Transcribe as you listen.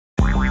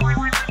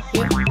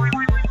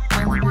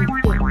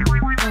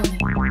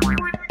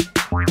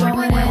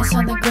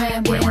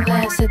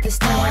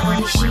understand,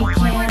 only she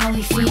can,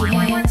 only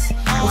Feehans.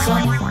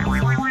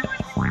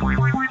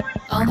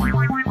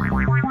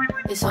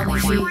 It's only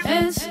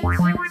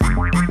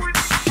Feehans.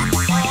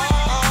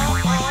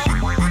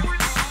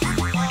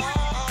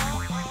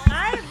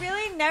 I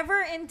really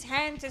never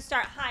intend to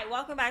start. Hi,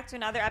 welcome back to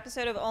another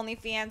episode of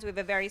OnlyFeehans. We have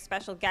a very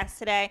special guest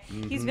today.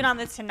 He's been on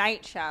the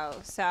Tonight Show,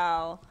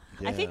 so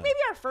I think maybe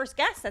our first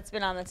guest that's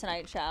been on the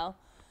Tonight Show.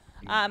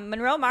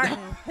 Monroe Martin.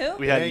 Who?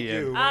 We had Thank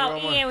Ian. you. Oh,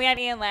 Ian. We had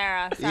Ian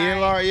Lara. Sorry. Ian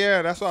Lara,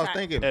 yeah, that's what I was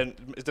thinking.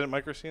 And isn't it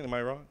microscene? Am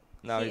I wrong?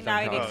 No, he did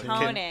Conan.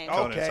 Conan,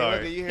 Okay, sorry.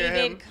 look at you He hear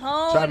did him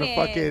Conan. trying to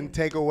fucking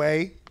take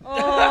away.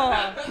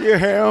 Oh. You hear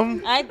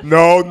him?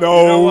 No. You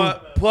know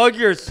what? Plug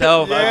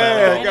yourself.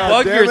 Yeah, God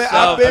Plug damn it. yourself.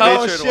 I've been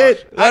Tell on him-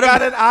 shit. I Let him-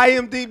 got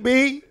an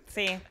IMDb.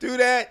 See, Do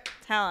that.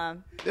 tell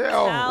him. Yeah.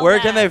 Tell Where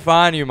them. can they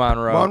find you,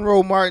 Monroe?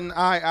 Monroe Martin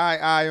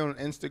I on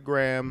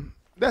Instagram.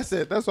 That's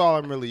it. That's all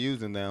I'm really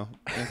using now.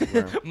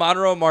 Instagram.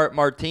 Monroe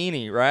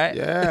Martini, right?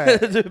 Yeah.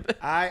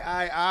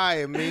 I.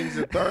 It means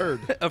the third.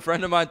 A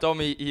friend of mine told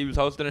me he was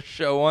hosting a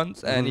show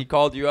once, and he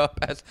called you up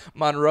as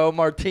Monroe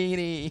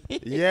Martini.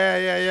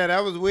 Yeah.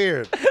 That was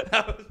weird.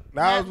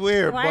 That was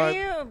weird. Why but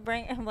do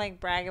you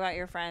brag about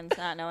your friends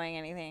not knowing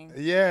anything?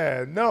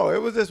 yeah, no,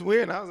 it was just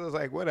weird. And I was just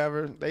like,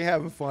 whatever. They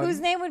having fun. Whose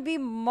name would be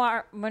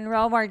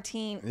Monroe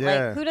Martin?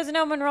 Yeah. Like, who doesn't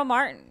know Monroe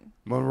Martin?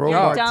 Monroe Your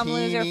Martini. dumb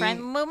loser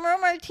friend. Monroe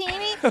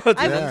Martini?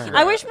 Yeah.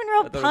 I wish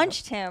Monroe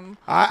punched him.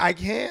 I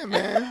can't,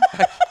 man.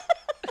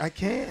 I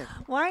can't.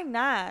 Why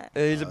not?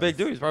 He's a big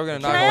dude. He's probably gonna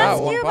knock Can I him out.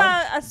 ask One you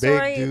punch. about a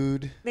story Big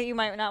dude. that you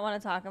might not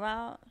want to talk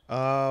about?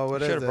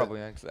 What is Should have it?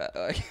 probably asked that.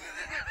 Like,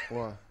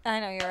 What? I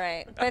know you're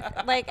right,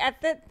 but like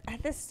at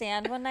the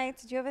stand one night,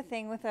 did you have a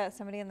thing with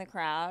somebody in the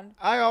crowd?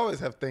 I always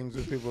have things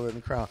with people in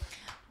the crowd.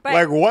 But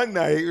Like one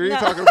night, what are you No.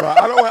 talking about?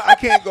 I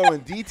can't go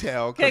in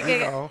detail because Okay. you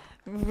know.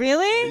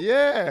 really?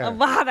 Yeah. Oh,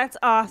 wow, that's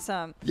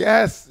awesome.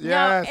 Yes. No,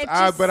 Yes. it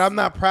just- But I'm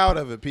not proud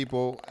of it,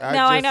 people. I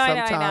know.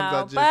 Sometimes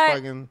I just but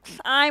fucking.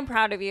 I'm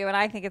proud of you, and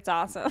I think it's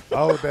awesome.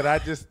 Oh, that I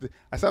just.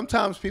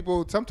 Sometimes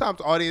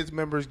audience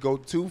members go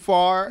too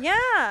far.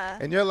 Yeah.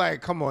 And you're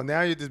like, come on,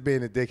 now you're just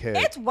being a dickhead.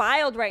 It's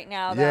wild right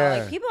now, though. Yeah.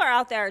 Like, people are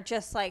out there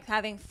just, like,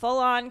 having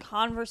full-on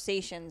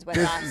conversations with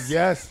us.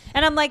 Yes.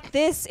 And I'm like,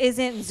 this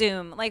isn't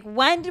Zoom. Like,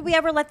 when did we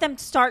ever let them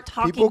start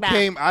talking People back?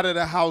 came out of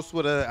the house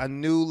with a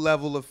new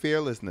level of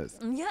fearlessness.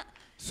 Yeah.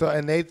 So,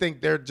 and they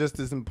think they're just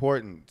as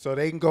important. So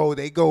they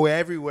go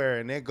everywhere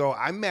and they go,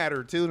 I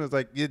matter too. And it's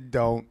like, you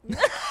don't.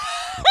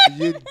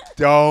 You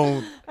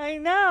don't. I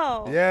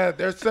know. Yeah,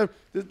 this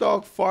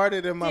dog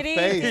farted in my Did he?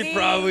 face. Did he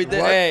probably did.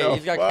 What Hey, the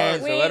he's got fuck?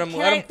 cancer. Wait, let him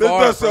can I-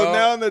 fart, So bro.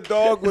 now the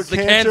dog with It's the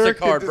cancer cancer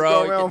can card, just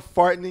bro. go around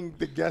farting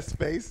the guest's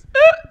face.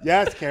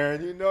 Yes,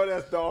 Kerryn, you know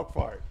that's dog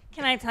fart.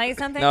 Can I tell you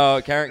something?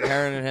 No, Kerryn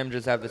and him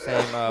just have the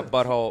same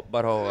butthole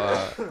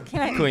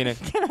cleaning.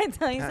 Can I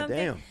tell you God something?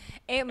 damn.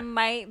 It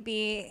might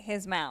be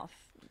his mouth.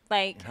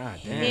 Like, God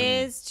damn.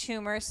 his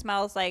tumor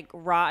smells like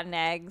rotten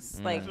eggs.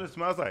 Like, That's what it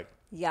smells like.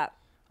 yep.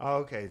 Oh,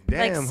 okay. Damn,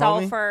 Like homie.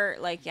 sulfur.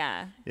 Like,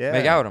 yeah. Yeah.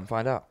 Make out with him.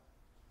 Find out.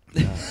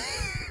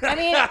 I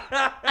mean,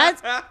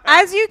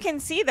 as you can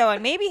see, though,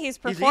 and maybe he's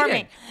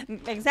performing.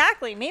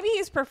 Exactly. Maybe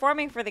he's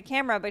performing for the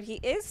camera, but he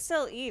is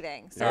still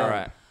eating. So All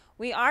right.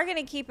 we are going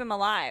to keep him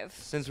alive.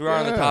 Since we're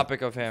on the Yeah.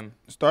 topic of him,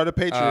 Start a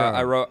Patreon.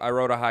 I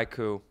wrote a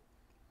haiku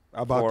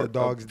about the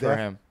dog's for death.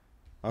 him.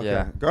 Okay.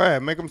 Yeah. Go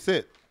ahead. Make him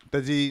sit.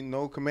 Does he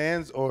know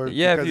commands or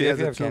Yeah, because if you- he if has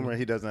you a have tumor, candy.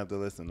 he doesn't have to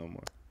listen no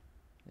more?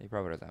 He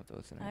probably doesn't have to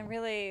listen. I anymore.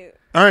 really.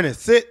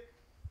 Ernest, sit.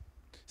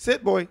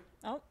 Sit, boy.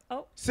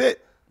 Oh.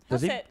 Sit.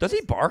 Does he? Sit. Does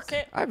he bark?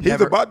 Sit. I've He's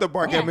never. about to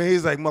bark Yeah. at me.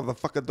 He's like,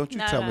 motherfucker, don't you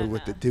No, tell no, me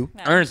what no. to do.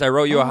 No. Ernest, I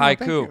wrote you a Oh, thank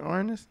haiku. you,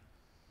 Ernest.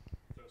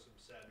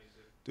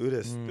 Do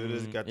this. Do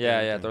this. Got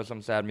Yeah. Throw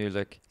some sad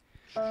music.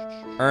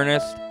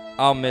 Ernest,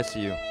 I'll miss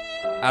you.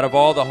 Out of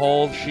all the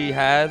holes she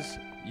has,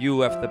 you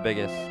left the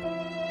biggest.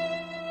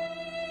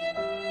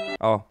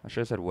 Oh, I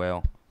should have said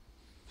whale.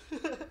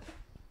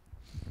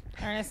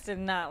 Ernest did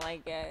not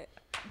like it.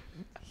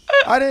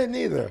 I didn't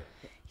either.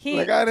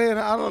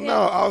 I don't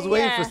know. I was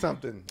waiting for Yeah.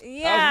 something.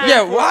 Yeah.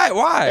 Yeah,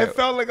 why? It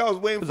felt like I was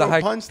waiting was for a a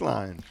hike-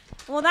 punchline.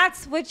 Well,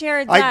 that's what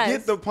Jared does. I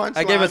get the punchline.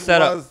 I gave a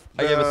setup. was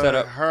I gave a the-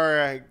 setup.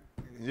 Her,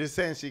 you're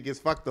saying she gets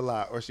fucked a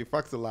lot or she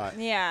fucks a lot.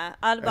 Yeah.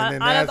 Out of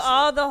And then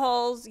all that's- the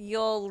holes,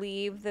 you'll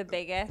leave the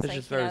biggest. It's Like,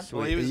 just you very know, sweet.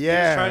 Well, he was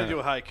Yeah. trying to do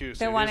a haiku.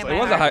 So The he one was in like, It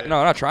was my a heart. haiku. No,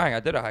 I'm not trying. I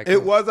did a haiku.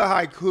 It was a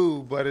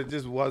haiku, but it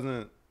just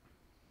wasn't.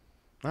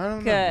 I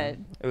don't know.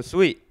 Good. It was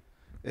sweet.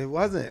 It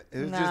wasn't. It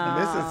was just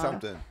missing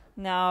something.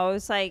 No, it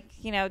was like,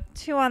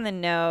 too on the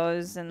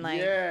nose and like.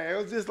 Yeah, it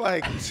was just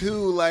like too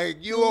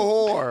like you a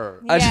whore,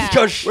 I just Yeah.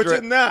 go which straight.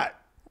 is not.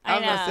 I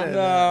I'm not know. saying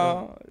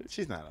No. that.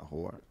 She's not a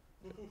whore.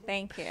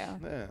 Thank you.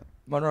 Yeah.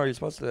 Monroe, you're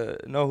supposed to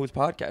know whose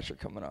podcast you're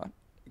coming on.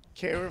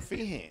 Kerryn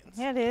Feehan.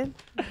 Yeah, dude.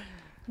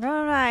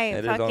 Ron and I It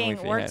is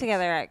fucking work OnlyFeehans.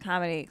 together at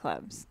comedy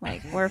clubs.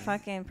 Like, we're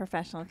fucking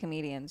professional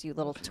comedians, you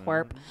little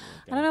twerp.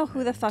 I don't know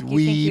who the fuck you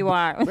think you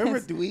are. Remember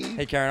Dweeb?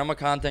 Hey, Kerryn, I'm a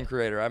content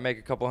creator. I make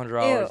a couple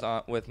 $100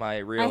 on, with my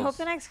reels. I hope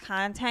the next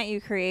content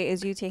you create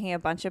is you taking a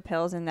bunch of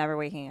pills and never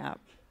waking up.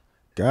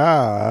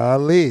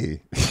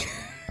 Golly.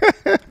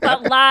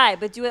 But lie,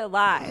 but do it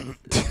live.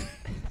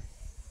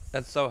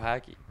 That's so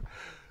hacky.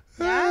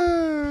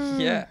 Yeah?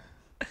 Yeah.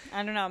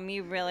 I don't know, me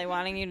really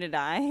wanting you to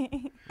die.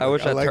 I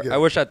wish I like it. I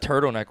wish that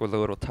turtleneck was a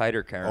little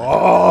tighter, Kerryn.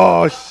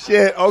 Oh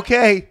shit.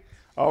 Okay.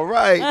 All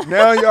right.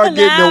 Now y'all Now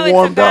getting it's it a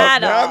warmed up.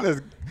 battle. Now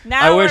this.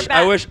 Now we're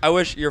back. I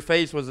wish your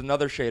face was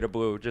another shade of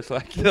blue, just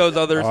like those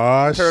other Oh,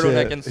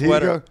 turtleneck shit. and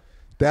sweater.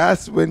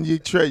 That's when you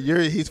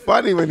he's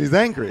funny when he's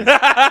angry.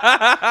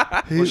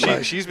 Well, He's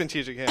like, she's been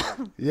teaching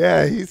him.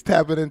 yeah, he's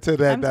tapping into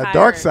that I'm dark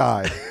tired.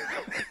 side.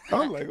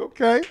 I'm like,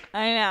 okay.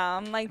 I know,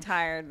 I'm like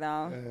tired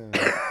though.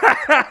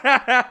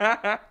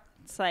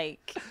 It's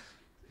like,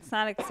 it's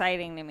not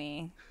exciting to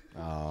me.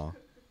 Oh.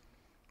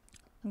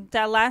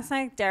 That last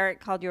night, Derek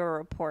called you a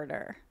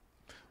reporter.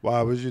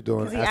 Why was you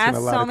doing? Because he Asking asked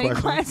a lot so of many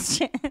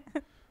questions. questions.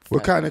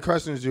 What kind of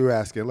questions you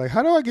asking? Like,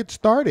 how do I get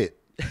started?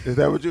 Is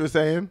that what you were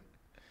saying?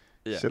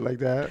 Yeah. Shit like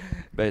that.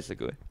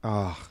 Basically.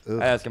 Oh,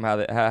 I asked him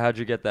how'd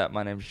you get that?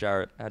 My name's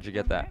Jared. How'd you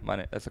get that?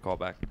 That's a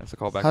callback. That's a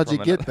callback. how'd from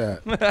you get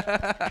another-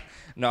 that?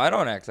 No, I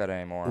don't ask that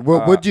anymore.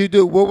 What would you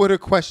do? What were the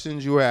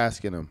questions you were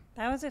asking him?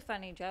 That was a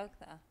funny joke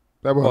though,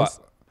 That was.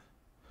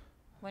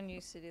 when you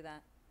used to do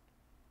that.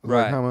 Like,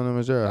 Right. how my name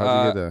is Jared?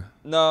 How'd you get that?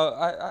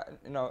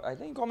 No, I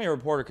think he called me a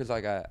reporter because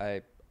like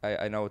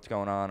I know what's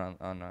going on.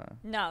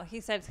 No,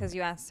 he said it's because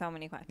you asked so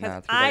many questions. Nah, Because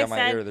it's 'cause I I got my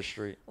ear to said, the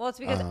street. well, it's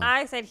because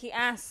I said he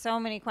asked so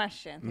many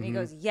questions. And he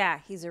goes, yeah,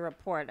 he's a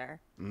reporter.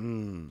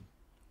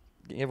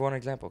 Give one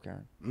example,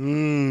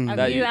 Kerryn. Of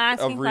That you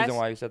asking of reason questions?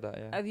 why you said that.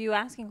 Yeah. Of you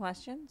asking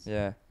questions?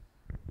 Yeah.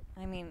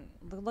 I mean,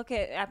 look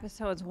at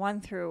episodes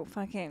 1 through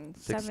fucking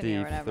 70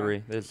 or whatever.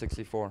 63. There's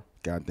 64.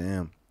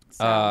 Goddamn.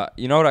 So,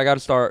 You know what? I got to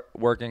start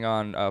working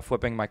on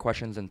flipping my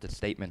questions into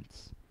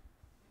statements.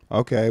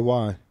 Okay,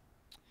 why?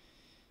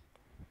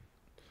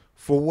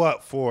 For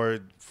what? For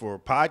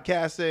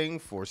podcasting?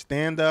 For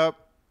stand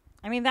up?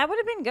 I mean, that would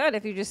have been good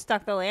if you just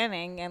stuck the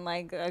landing and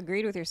like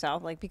agreed with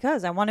yourself, like,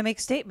 because I want to make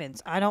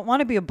statements. I don't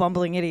want to be a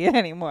bumbling idiot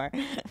anymore.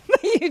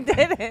 But you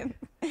didn't.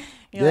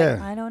 You're Yeah.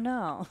 like, I don't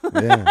know.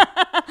 Yeah.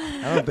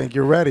 I don't think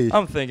you're ready.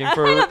 I'm thinking I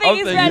for. don't think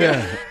he's ready.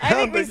 Yeah. I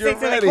think we think you're stick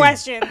to the ready.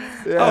 questions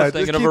Yeah, I was just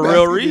thinking of keep a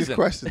real asking these reason.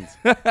 questions.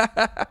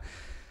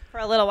 for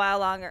a little while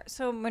longer.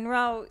 So,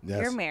 Monroe,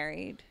 Yes. you're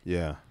married.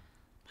 Yeah.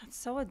 That's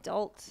so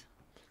adult.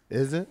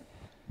 Is it?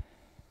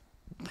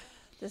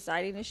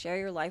 Deciding to share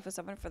your life with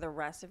someone for the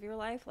rest of your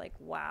life? Like,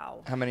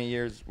 wow. How many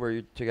years were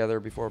you together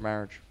before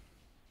marriage?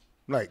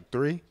 Like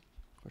 3?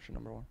 Question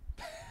number 1.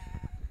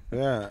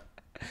 Yeah.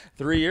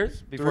 3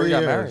 years before 3 you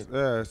got years.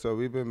 married. Yeah. So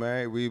we've been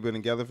married. We've been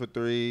together for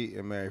 3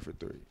 and married for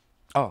 3.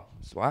 Oh,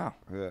 wow.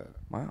 Yeah.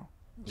 Wow.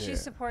 Yeah.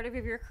 She's supportive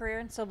of your career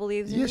and still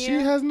believes in Yeah, you. she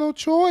has no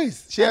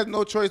choice. She has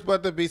no choice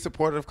but to be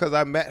supportive because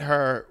I met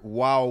her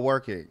while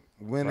working.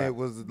 When Right. it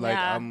was like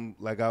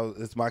Yeah.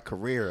 it's my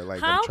career.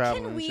 Like How I'm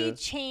traveling can and we shit.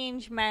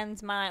 change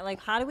men's mind?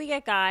 Like, how do we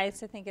get guys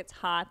to think it's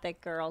hot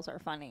that girls are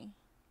funny?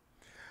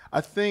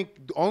 I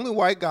think only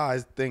white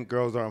guys think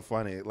girls aren't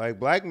funny. Like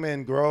black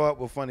men grow up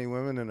with funny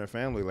women in their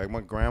family. Like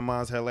my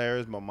grandma's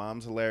hilarious, my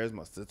mom's hilarious,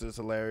 my sister's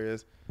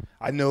hilarious.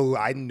 I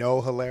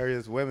know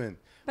hilarious women.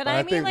 But I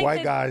I mean, think like, white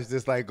the- guys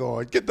just like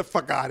going, get the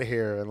fuck out of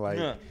here and like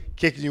Yeah.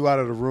 kicking you out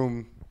of the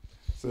room.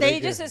 So They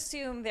can- just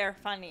assume they're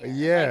funnier.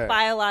 Yeah. Like,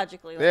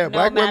 biologically. Like, yeah,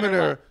 no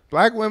matter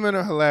black women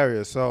are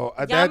hilarious. So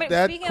Yamini-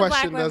 that speaking of black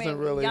question women, doesn't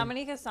really.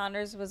 Yamanika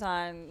Saunders was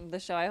on the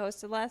show I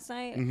hosted last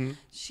night. Mhm.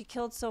 She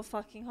killed so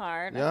fucking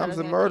hard. I Yeah, thought I it was was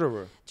a gonna be-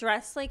 murderer.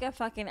 Dressed like a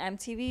fucking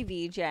MTV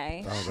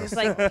VJ. Oh, She was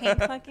like pink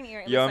fucking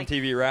earrings. Yo, like,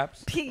 MTV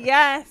raps.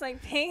 yes,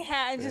 like pink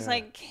hat and just Yeah.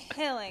 like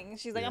killing.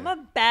 She's like, Yeah. I'm a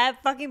bad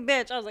fucking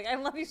bitch. I was like, I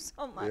love you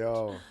so much.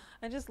 Yo,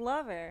 I just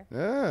love her.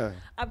 yeah.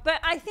 But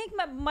I think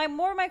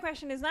my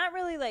question is not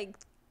really like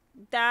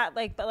that,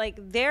 like, but like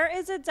there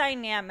is a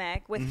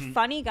dynamic with Mm-hmm.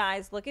 funny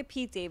guys. Look at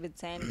Pete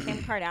Davidson, Kim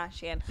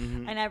Kardashian,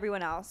 Mm-hmm. and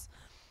everyone else.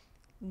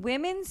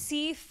 Women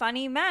see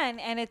funny men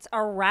and it's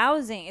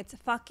arousing. It's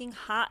fucking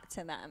hot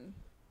to them.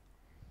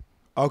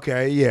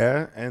 Okay,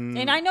 yeah, and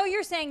And I know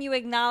you're saying you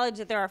acknowledge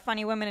that there are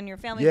funny women in your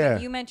family. Yeah.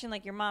 But you mentioned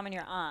like your mom and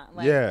your aunt.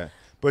 Like, yeah,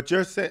 but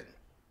you're saying.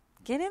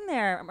 get in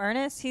there,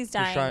 Ernest. He's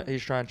dying.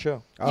 He's trying to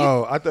chill.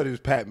 Oh, I thought he was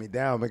patting me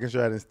down, making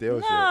sure I didn't steal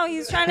No, shit.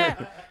 he's trying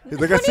to. He's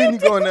like, I seen you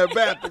go in that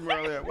bathroom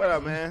earlier. What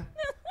up, man?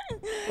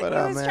 What He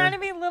up, was man? trying to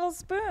be a little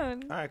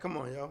spoon. All right, come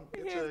on, yo.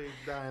 Get your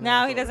dying No,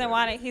 ass he over doesn't there.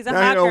 want it. He's a Now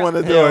he hot don't girl. want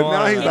to He do don't it. want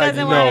Now it. he's He like,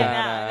 doesn't no. want it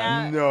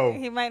now. No.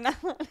 He might not.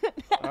 All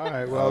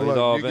right, well, he's look,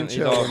 all you can been- he's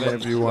chill all with me been-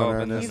 if you he's all want,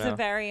 been Ernest. He's No. a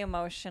very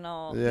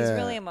emotional. He's Yeah.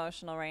 really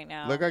emotional right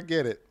now. Look, I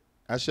get it.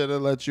 I should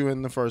have let you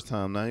in the first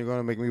time. Now you're going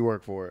to make me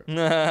work for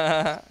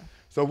it.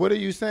 So what are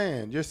you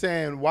saying? You're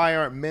saying why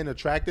aren't men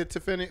attracted to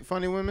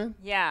funny women?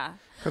 yeah.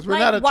 Because we're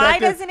Like, not why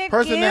attracted. doesn't it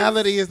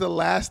Personality is the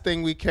last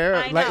thing we care.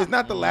 I Like know. it's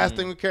not the last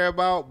thing we care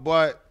about,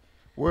 but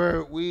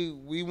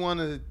we want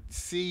to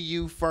see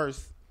you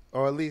first,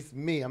 or at least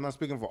me. I'm not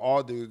speaking for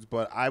all dudes,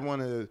 but I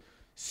want to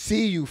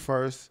see you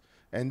first,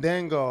 and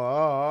then go, oh,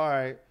 all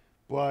right,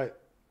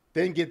 but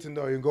then get to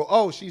know you and go,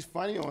 oh, she's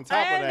funny on top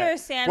I of that.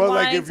 understand But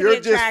like wanting if to you're be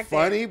just attracted.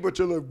 funny, but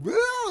you're like,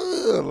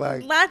 ugh,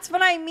 like That's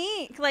what I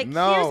mean. Like,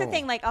 No. here's the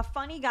thing. Like, a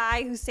funny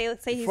guy who say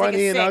he's like a funny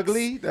 6. and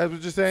ugly. That's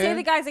what you're saying. Say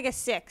the guy's like a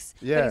 6.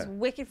 Yeah. But he's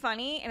wicked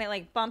funny, and it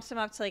like bumps him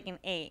up to like an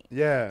 8.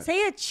 Yeah.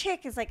 Say a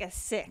chick is like a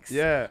 6.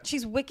 Yeah.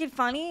 She's wicked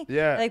funny.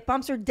 Yeah. It like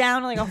bumps her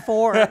down to like a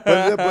 4.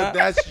 But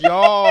that's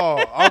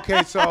y'all.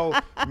 Okay, so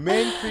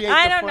men create.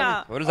 I the don't funny.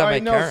 know. What does that All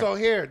right, make no, Kerryn? so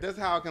here, this is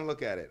how I can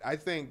look at it. I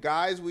think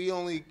guys, we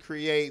only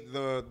create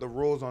the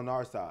rules on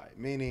our side,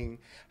 meaning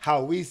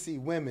how we see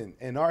women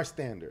and our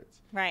standards.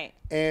 Right.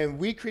 And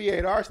we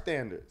create our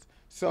standards.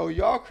 So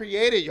y'all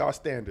created y'all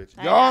standards.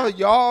 I know.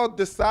 Y'all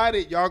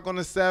decided y'all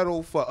gonna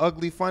settle for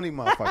ugly, funny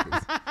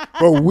motherfuckers.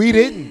 But we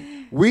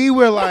didn't. We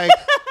were like,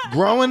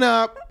 growing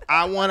up,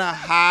 I want a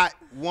hot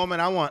woman.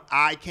 I want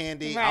eye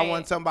candy. I Right.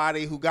 want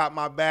somebody who got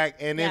my back.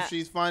 And Yeah. if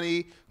she's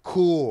funny,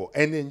 cool.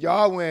 And then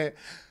y'all went,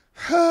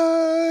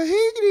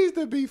 he needs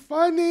to be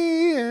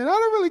funny, and I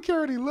don't really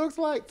care what he looks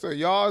like. So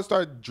y'all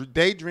start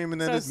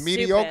daydreaming in So this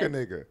mediocre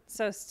stupid. nigga.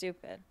 So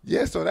stupid.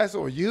 Yeah, so that's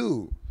on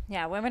you.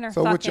 Yeah, women are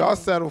So fucking what y'all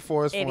settle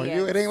for is for you.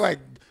 idiots. It ain't like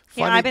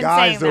Yeah, funny I've been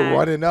guys saying are that.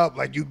 running up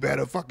like, you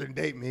better fucking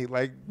date me.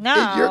 Like,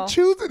 No. you're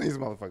choosing these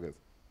motherfuckers.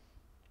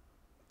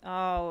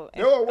 Oh.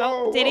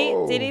 Whoa, Did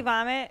whoa. he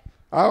vomit?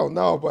 I don't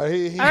know, but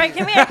he All right,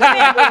 come here.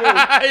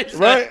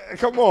 right?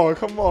 Come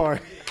on.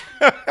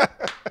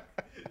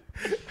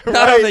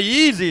 Not on the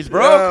Yeezys,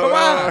 bro. Come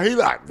on. He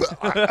like, get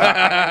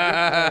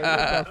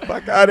the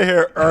fuck out of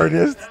here,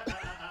 Ernest.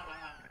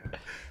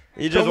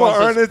 He just Come on,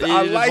 wants his- Ernest. he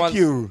I just like wants-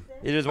 you.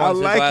 He just I wants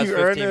his like last you,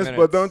 15 Ernest, minutes.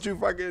 but don't you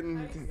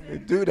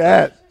fucking do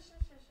that.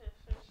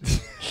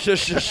 Shush,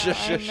 shush,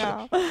 shush, I shush.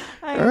 know.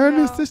 I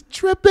Ernest know. is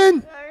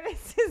tripping.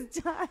 Ernest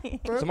is dying.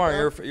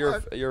 Samara,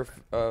 you're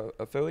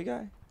a Philly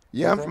guy?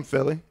 Yeah, I'm from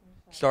Philly.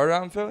 Started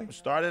out in Philly?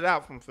 Started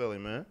out from Philly,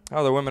 man. How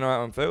are the women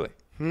out in Philly?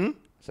 Hmm? I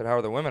said, how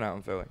are the women out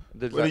in Philly?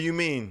 What do you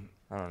mean?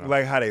 I don't know.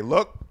 Like how they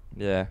look?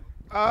 Yeah.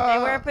 They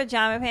wear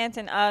pajama pants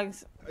and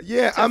Uggs.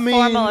 Yeah, to I mean,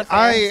 formal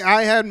affairs.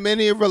 I had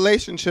many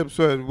relationships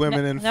with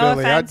women in no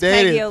Philly. offense, I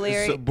Peggy dated,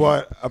 O'Leary.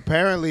 but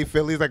apparently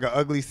Philly's like an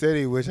ugly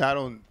city, which I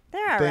don't.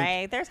 They're all think-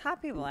 right. There's hot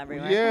people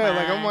everywhere. Yeah, Come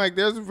like I'm on. like,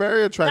 there's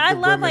very attractive I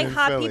love women like in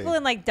hot Philly. people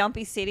in like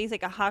dumpy cities,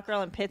 like a hot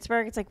girl in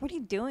Pittsburgh. It's like, what are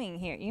you doing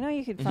here? You know,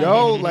 you could. Fucking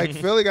Yo, like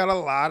Philly got a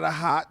lot of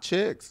hot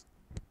chicks.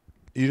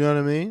 You know what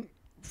I mean?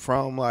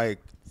 From like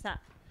Stop.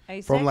 Are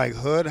you from sick? like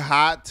hood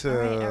hot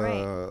to All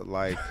right.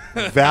 like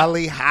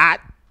valley hot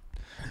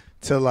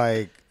to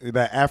like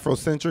that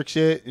Afrocentric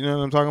shit. You know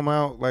what I'm talking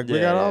about? Like we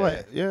got all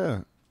that. Yeah.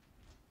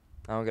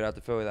 I don't get out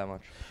to Philly that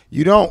much.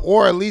 You don't,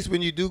 or at least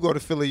when you do go to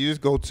Philly, you just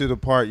go to the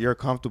part you're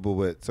comfortable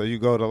with. So you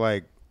go to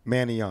like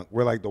Manayunk,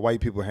 where like the white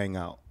people hang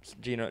out.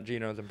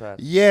 Geno's and Pat.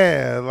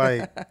 Yeah,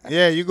 like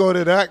yeah, you go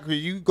to that.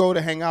 You go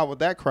to hang out with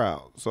that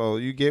crowd. So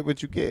you get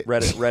what you get.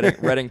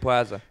 Reading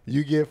Plaza.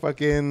 You get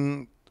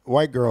fucking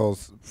white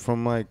girls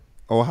from like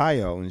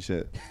Ohio and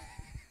shit.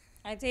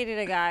 I dated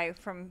a guy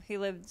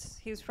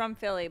he was from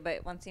Philly,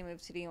 but once he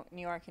moved to New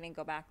York, he didn't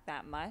go back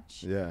that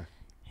much. Yeah,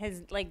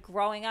 His like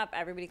growing up,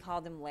 everybody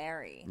called him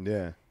Larry,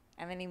 yeah.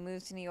 and then he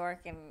moved to New York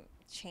and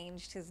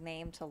changed his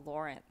name to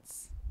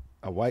Lawrence.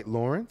 A white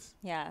Lawrence,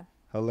 Yeah,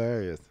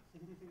 hilarious.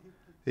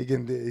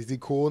 Is he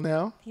cool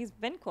now? he's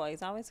been cool.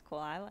 He's always cool.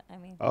 I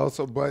mean,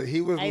 Also, but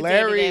he was I dated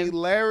Larry. him.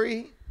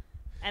 Larry.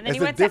 and then It's he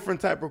a went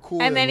different type of cool.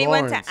 to, and than then he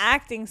Lawrence. went to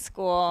acting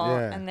school,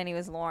 Yeah. and then he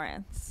was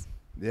Lawrence.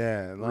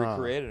 Yeah, nah.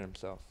 Recreated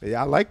himself.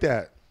 Yeah, I like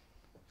that.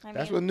 I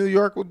That's mean, what New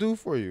York will do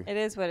for you. it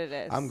is what it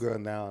is. I'm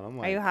good now. And I'm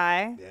like, Are you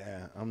high?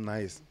 yeah, I'm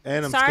nice.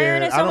 And I'm Sorry,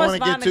 scared. Ernest I don't want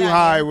to almost get too vomited on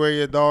high you. where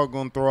your dog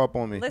gonna throw up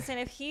on me. Listen,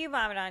 if he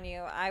vomited on you,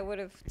 I would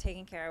have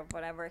taken care of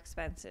whatever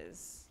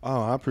expenses.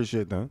 Oh, I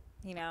appreciate that.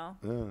 You know.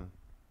 Yeah.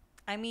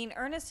 I mean,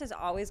 Ernest has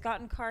always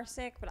gotten car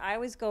sick, but I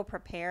always go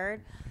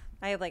prepared.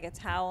 I have like a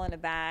towel in a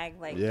bag,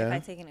 like if Yeah. I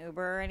take an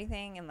Uber or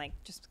anything, and like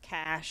just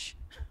cash.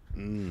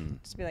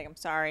 Mm. Just be like, I'm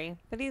sorry,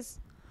 but it's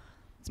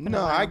been No,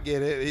 a while. I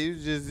get it. He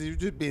was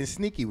just being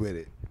sneaky with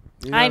it.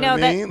 You know I what know I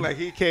that- mean? Like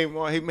he came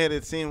on, he made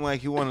it seem like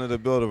he wanted to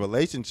build a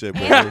relationship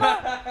with me.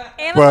 Animals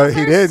But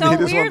he are didn't. So He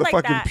just weird wanted to like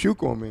fucking that.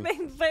 puke on me.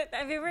 But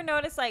have you ever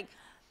noticed, like,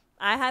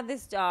 I had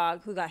this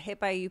dog who got hit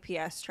by a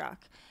UPS truck.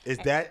 Is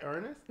that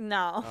Ernest?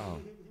 No. Oh.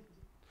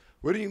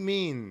 What do you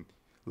mean?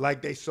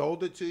 Like they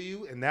sold it to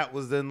you and that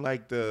was then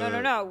like the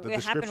No. the It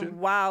description? happened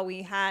while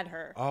we had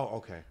her. Oh,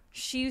 okay.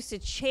 She used to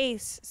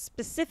chase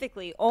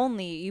specifically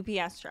only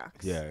UPS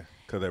trucks. Yeah,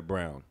 because they're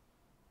brown.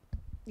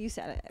 You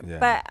said it. Yeah.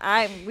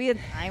 But we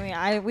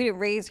didn't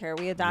raise her.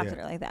 We adopted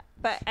Yeah. her like that.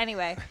 But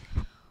anyway,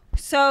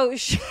 so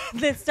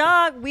this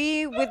dog,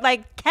 we would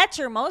like catch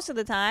her most of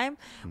the time.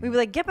 We would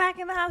like get back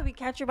in the house. We'd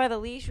catch her by the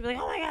leash. We'd be like,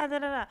 oh my God, da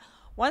da da.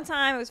 One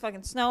time it was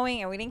fucking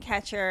snowing and we didn't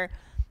catch her.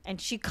 And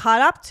she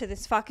caught up to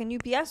this fucking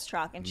UPS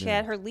truck and she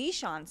had her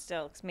leash on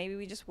still. 'Cause maybe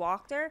we just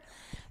walked her.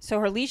 So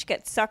her leash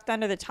gets sucked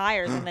under the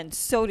tires and then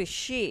so does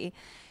she.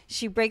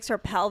 She breaks her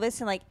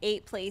pelvis in like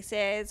 8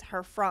 places.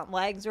 Her front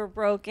legs were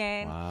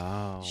broken.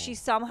 Wow. She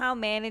somehow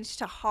managed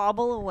to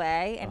hobble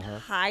away and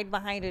hide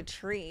behind a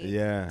tree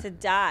to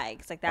die.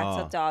 Because like that's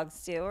what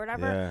dogs do or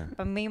whatever. Yeah.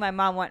 But me and my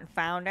mom went and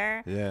found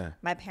her. Yeah.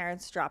 My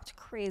parents dropped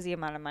crazy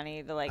amount of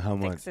money to like How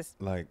fix much? this.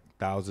 Like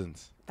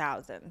thousands.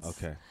 Thousands.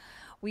 Okay.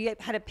 We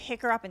had to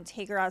pick her up and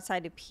take her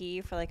outside to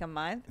pee for like a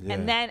month. Yeah.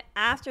 And then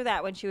after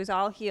that, when she was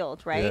all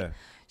healed, right? Yeah.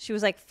 She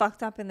was like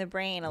fucked up in the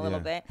brain a little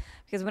bit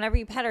because whenever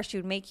you pet her, she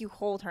would make you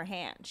hold her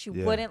hand. She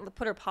wouldn't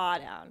put her paw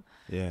down.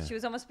 Yeah. She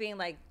was almost being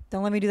like,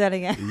 don't let me do that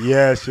again.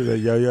 Yeah, she was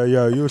like,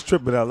 yo, you was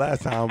tripping out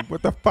last time.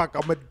 What the fuck?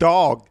 I'm a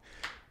dog.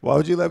 Why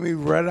would you let me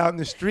run out in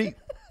the street?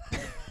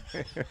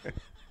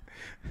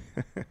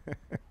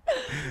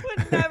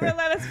 Would never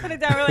let us put it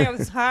down. We're like,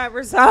 I'm sorry.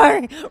 We're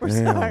sorry. We're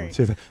Damn. sorry.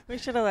 She's like, We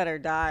should have let her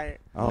die.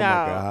 oh no, my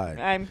God.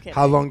 I'm kidding.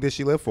 How long did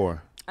she live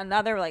for?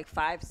 Another like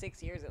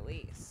 5-6 years at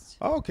least.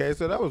 Okay,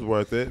 so that was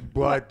worth it.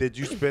 But did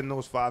you spend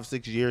those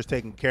 5-6 years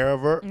taking care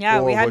of her? Yeah,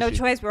 or we had was no she-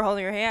 choice. We were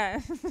holding her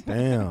hand.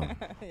 Damn.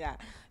 Yeah.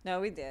 No,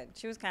 we did.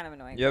 She was kind of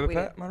annoying. You have a but we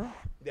pet, did. Monroe?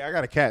 Yeah, I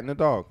got a cat and a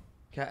dog.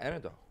 Cat and a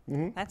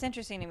dog. That's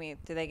interesting to me.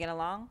 Do they get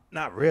along?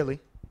 Not really.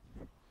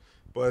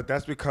 But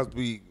that's because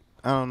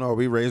I don't know,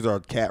 we raised our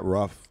cat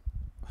rough.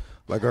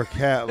 Like our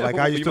cat, like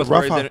I used You to must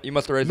rough raise house. it- you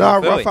must have raised No, it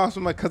in Philly. rough house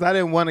was like, because I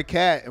didn't want a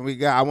cat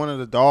and I wanted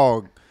a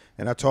dog.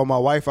 And I told my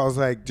wife, I was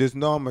like, just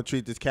know I'm going to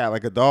treat this cat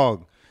like a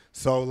dog.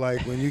 So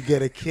like when you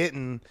get a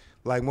kitten,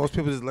 like most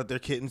people just let their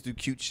kittens do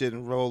cute shit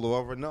and roll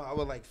over. No, I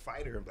would like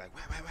fight her and be like,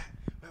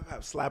 wah,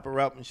 slap her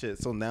up and shit.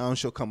 So now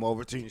she'll come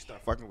over to you and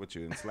start fucking with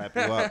you and slap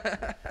you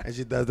up. And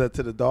she does that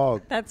to the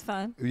dog. That's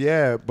fun.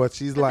 Yeah, but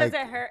she's So like,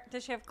 does it hurt?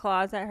 Does she have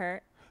claws that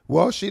hurt?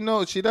 well, she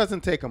knows she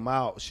doesn't take them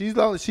out. She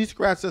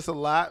scratched us a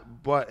lot,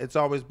 but it's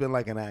always been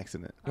like an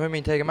accident. What do you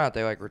mean take them out?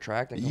 They like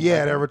retract? And come Yeah,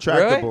 back they're in?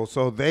 retractable, Really?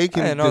 so they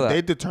can didn't know that.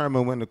 they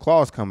determine when the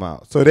claws come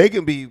out. So they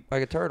can be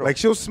Like a turtle. like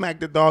she'll smack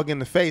the dog in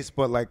the face,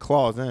 but like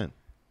claws in.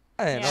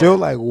 I didn't know She'll that.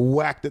 like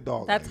whack the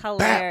dog. That's like,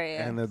 "Bap,"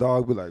 hilarious. and the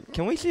dog be like,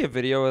 Can we see a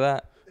video of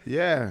that?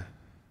 yeah,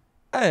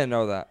 I didn't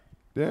know that.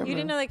 yeah. You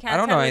didn't know that cats I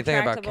don't know have anything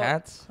about retractable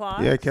cats.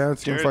 claws? Yeah,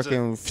 cats can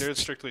fucking. Jared's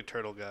strictly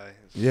turtle guy.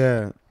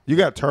 Yeah, you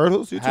got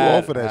turtles. You too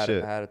old for that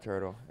shit. I had a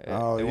turtle.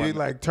 Oh, it you went,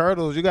 like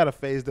turtles? You gotta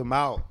phase them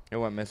out. it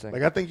went missing.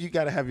 Like I think you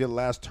gotta have your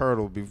last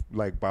turtle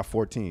by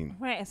 14.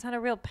 Wait, it's not a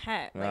real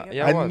pet. No, Like,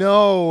 yeah. I it was.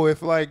 know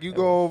if like you It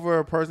go over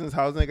a person's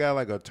house and they got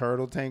like a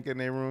turtle tank in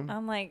their room.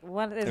 I'm like,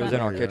 what is It was that?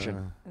 in our Yeah.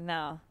 kitchen.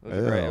 No. It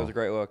was great. It Ew. was a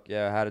great look.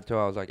 Yeah, I had it till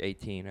I was like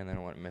 18, and then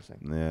it went missing.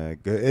 Yeah,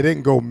 good. It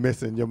didn't go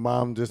missing. Your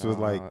mom just was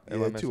No, like, it yeah,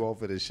 went too missing. old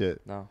for this shit.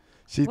 No.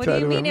 She What do tried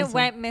you to mean it missing.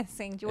 went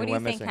missing? What do you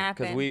think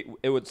happened? Because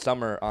it would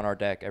summer on our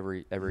deck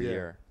every Yeah.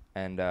 year,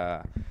 and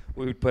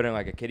we would put in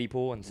like a kiddie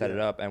pool and set it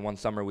Yeah. up. And one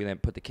summer we then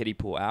put the kiddie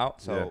pool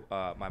out. So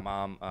my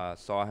mom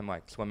saw him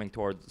like swimming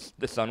towards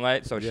the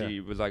sunlight. So Yeah. she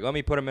was like, "Let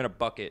me put him in a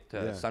bucket to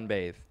Yeah.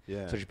 sunbathe."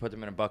 Yeah. So she put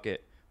him in a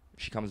bucket.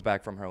 She comes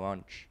back from her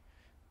lunch,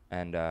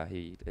 and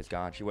he is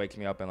gone. She wakes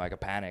me up in like a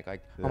panic,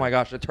 like, Yeah. "Oh my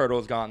gosh, the turtle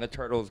is gone! The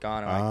turtle is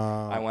gone!" And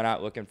Ah. I went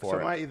out looking for it.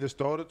 Somebody either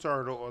stole the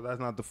turtle or that's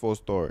not the full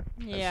story.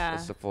 Yeah.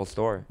 It's the full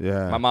story.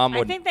 Yeah. My mom I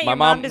would. think that my your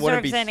mom wouldn't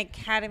deserves be. an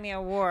Academy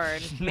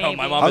Award. No, maybe.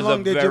 my mom How is a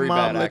long did your very mom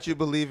bad let actor. you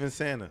believe in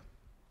Santa?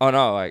 Oh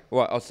no, like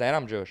what? Oh, Santa,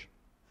 I'm Jewish.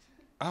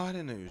 Oh, I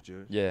didn't know you was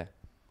Jewish. Yeah,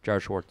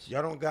 Jared Schwartz.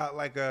 Y'all don't got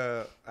like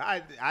a.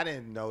 I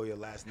didn't know your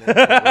last name. For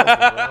real, bro.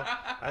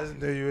 I just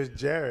knew you was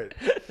Jared.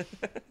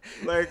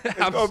 Like it's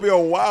gonna be a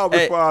while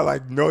Hey. before I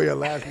like know your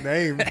last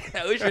name.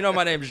 At least you know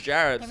my name's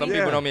Jared. Some Yeah.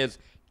 people know me as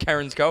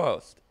Kerryn's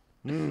co-host.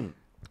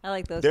 I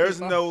like those There's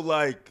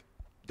people.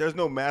 there's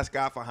no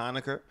mascot for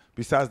Hanukkah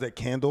besides that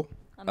candle.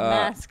 A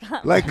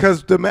mascot. Like,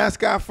 cause the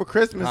mascot for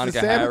Christmas is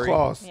Hanukkah Santa Harry.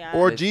 Claus Yeah.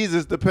 or It's-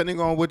 Jesus, depending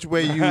on which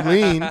way you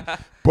lean.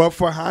 But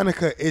for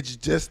Hanukkah, it's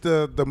just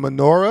the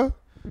menorah.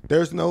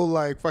 There's no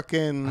like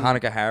fucking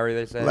Hanukkah Harry,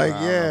 they say. like I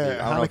don't know if he-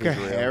 I don't know if Hanukkah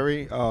he's real.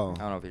 Harry. Oh I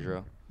don't know if he's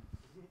real.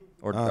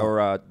 Or Oh.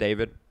 or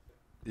David.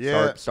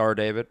 yeah, Star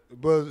David.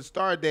 but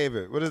Star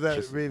David. What does that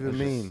Just- even that's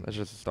mean? Just, that's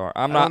just a star.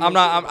 I'm I not. don't I'm know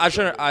not. if I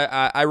shouldn't.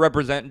 I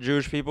represent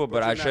Jewish people,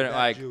 but But I you're not shouldn't that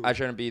like. Jewish. I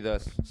shouldn't be the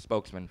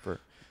spokesman for.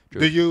 Do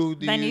Jewish. you?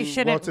 Then you well,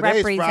 shouldn't today's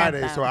represent Friday,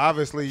 them. so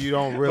obviously you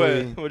don't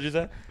really. What'd you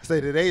say? Say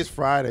today's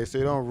Friday, so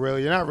you don't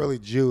really. You're not really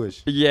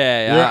Jewish.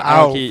 Yeah, You're I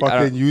don't out keep, I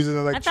fucking don't- using I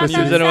thought electricity.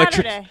 that was Using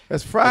electric- Saturday.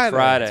 That's Friday. It's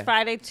Friday. It's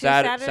Friday to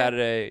Saturday.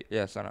 Saturday?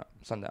 Yeah,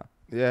 sundown.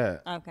 Yeah,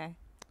 Okay.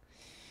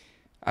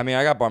 I mean,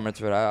 I got bar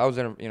mitzvah. I was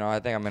in. I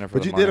think I'm in it for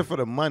but the you money. did it for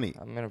the money.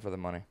 I'm in it for the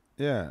money.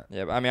 Yeah,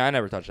 Yeah, but I mean, I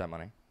never touched that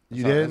money. you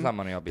It's not- did. It's not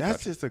money I'll be That's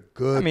touching. just a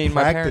good I mean,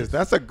 my practice. parents-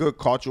 That's a good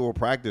cultural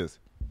practice.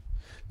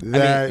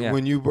 That yeah.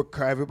 when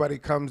everybody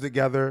comes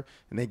together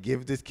and they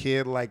give this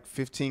kid like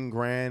 15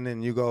 grand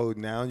and you go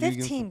now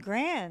 15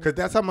 grand. because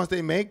that's how much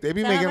they make. They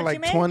be Is that how making much like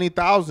you make?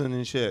 20,000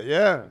 and shit.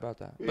 Yeah, About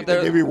that. But But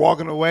they they're- be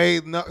walking away.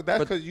 No, that's But-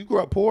 because you grew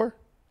up poor.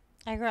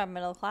 I grew up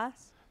middle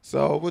class.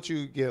 So what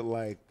you get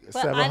like But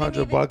I didn't 700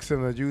 even- bucks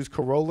in a used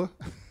Corolla?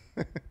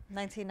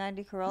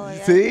 1990 Corolla.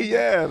 Yeah. See,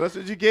 yeah, that's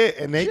what you get,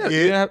 and they Yeah,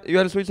 get. you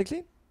had a Sweet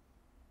 16?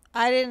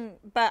 I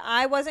didn't, but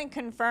I wasn't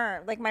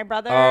confirmed. Like my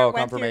brother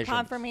went through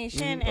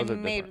confirmation Those are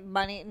and made different.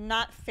 money,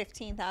 not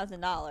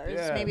 $15,000,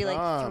 Yeah, maybe like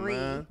nah, 3.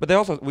 man.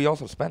 But we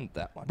also spent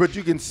that much. But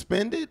you can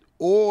spend it,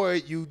 or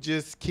you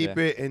just keep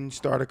Yeah. it and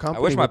start a company.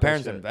 I wish my with that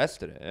parents shit.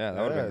 invested it. Yeah,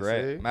 that would have been Yeah,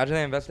 great. see? Imagine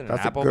they invested in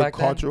That's Apple a good back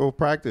cultural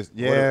practice.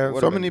 Would've- Yeah, would've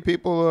so been- many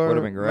people are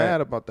would've been great. mad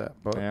about that.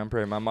 But then. Yeah, I'm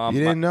pretty. My mom.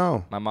 you didn't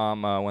know. My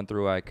mom went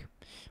through like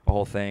a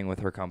whole thing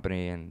with her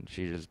company, and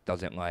she just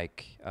doesn't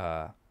like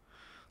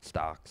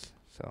stocks,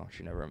 so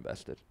she never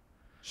invested.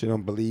 She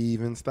don't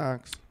believe in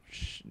stocks.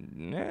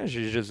 Yeah,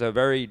 she's just a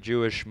very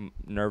Jewish,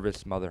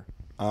 nervous mother,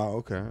 Oh,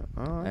 okay.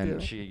 Oh,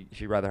 and yeah.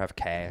 she'd rather have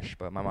cash.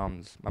 But my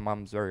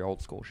mom's very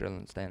old school. She doesn't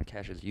understand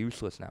cash is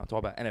useless now. It's all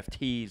about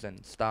NFTs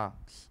and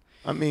stocks.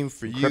 I mean,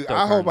 for you,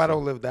 I hope I Cryptocurrency.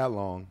 don't live that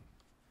long.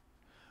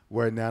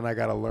 Where now I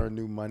gotta learn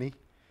new money.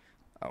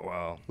 Oh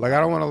well. Like I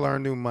don't want to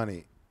learn new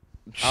money.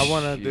 I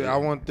want to. Shit. I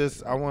want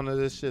this. I want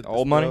this shit. To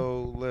Old money?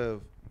 still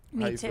live.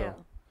 How Me you too.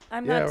 feel?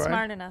 I'm Yeah, not right?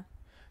 smart enough.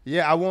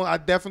 Yeah, I won't. I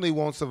definitely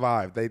won't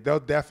survive. They'll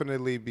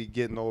definitely be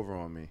getting over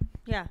on me.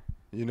 Yeah,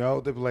 You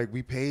know, they'll be like,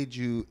 "We paid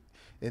you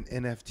in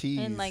NFTs."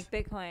 in like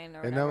Bitcoin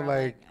or and whatever. I'm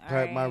like, all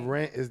 "But my right.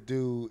 rent is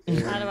due in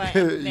How do I?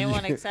 They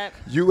won't accept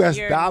U.S.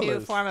 your dollars. new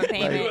form of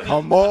payment. Like,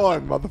 come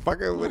on,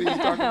 motherfucker! What are you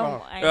talking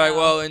about? I All right. know.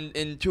 Well,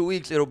 in 2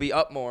 weeks it'll be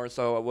up more,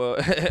 so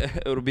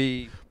it'll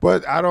be.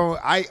 But I don't.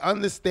 I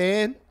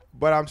understand,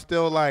 but I'm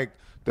still like,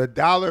 the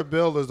dollar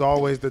bill is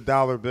always the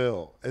dollar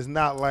bill. It's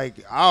not like,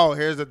 oh,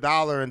 here's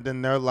 $1, and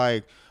then they're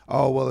like,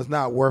 oh, well, it's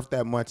not worth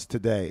that much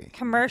today.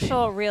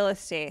 Commercial real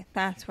estate.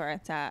 That's where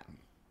it's at.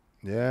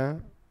 Yeah,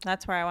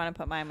 That's where I want to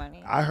put my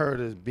money. I heard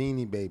it's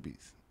Beanie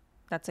Babies.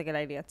 That's a good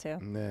idea too.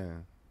 Yeah.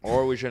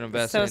 Or we should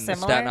invest So in the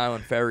similar? Staten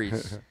Island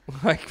ferries,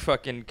 like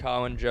fucking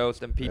Colin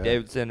Jost and Pete Yeah.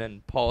 Davidson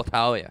and Paul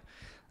Italia.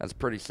 That's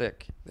pretty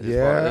sick. They just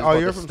Yeah? they just Oh, bought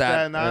you're the from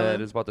Staten Yeah, Island?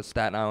 they just bought the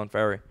Staten Island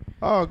ferry.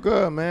 Oh,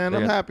 good, man. They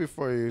I'm got- happy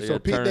for you. they So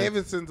got Pete turned-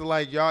 Davidson's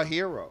like y'all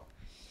hero,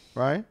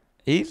 right?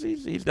 He's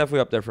definitely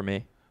up there for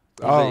me.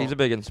 He's a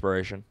big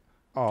inspiration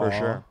for Aw,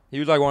 sure. He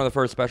was like one of the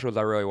first specials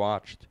I really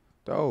watched.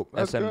 Dope.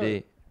 That's SMD,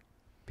 good.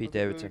 Pete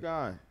That's a good Davidson.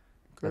 guy.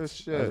 Good That's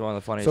shit. one of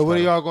the funniest. So what are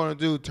titles. y'all gonna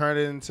do? Turn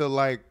it into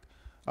like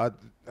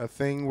a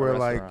thing where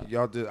like restaurant.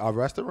 y'all did a They'll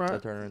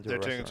restaurant? turn it into They're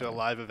a turning into a restaurant.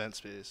 live event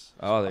space.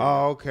 Oh, there you Oh,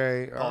 go.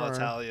 okay. Paul All right.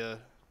 Italia.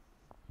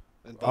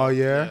 Oh,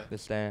 yeah? The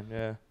stand,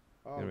 yeah.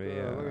 Oh, Gonna be,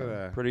 good. Look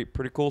at that.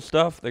 Pretty cool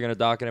stuff. They're gonna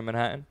dock it in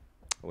Manhattan.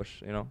 I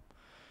wish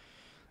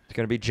it's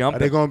gonna be Are jumping.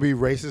 they gonna be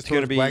racist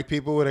gonna towards be- black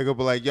people? Where they gonna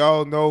be like,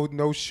 yo,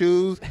 no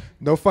shoes,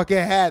 no fucking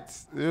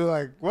hats? You're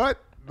like, what?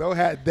 No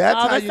hat. That's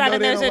All how of a you know sudden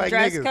they there's don't a like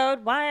dress niggas.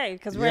 code. Why?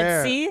 Because we're Yeah.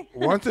 at sea.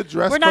 Once a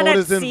dress We're not code at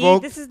is sea.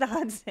 invoked, This is the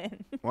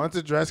Hudson. once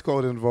a dress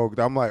code invoked,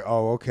 I'm like,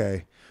 oh,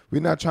 okay.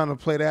 We're not trying to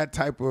play that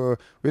type of.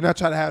 We're not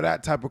trying to have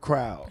that type of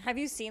crowd. Have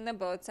you seen the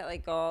boats that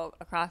like go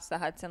across the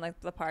Hudson, like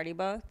the party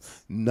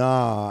boats?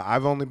 Nah,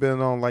 I've only been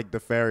on like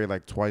the ferry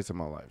like twice in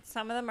my life.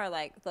 Some of them are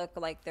like look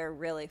like they're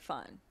really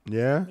fun.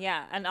 Yeah.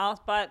 Yeah, and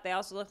also, but they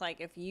also look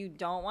like if you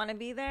don't want to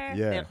be there,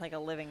 Yeah. they look like a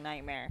living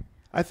nightmare.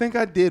 I think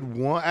I did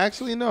one.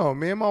 Actually, no.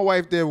 Me and my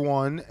wife did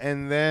one,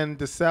 and then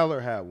the seller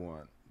had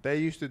one. They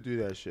used to do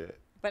that shit.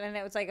 But then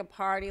it was like a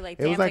party, like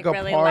It was like dancing,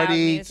 a really loud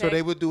party, music. so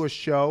they would do a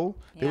show.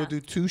 They Yeah. would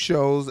do 2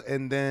 shows,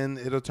 and then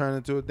it'll turn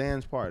into a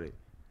dance party.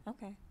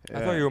 Okay. I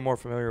thought you were more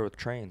familiar with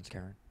trains,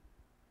 Kerryn.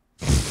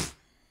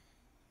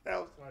 That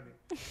was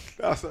funny.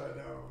 That was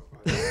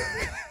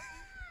funny.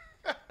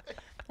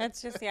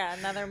 That's just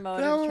another mode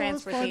That of one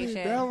was funny.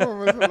 transportation. That one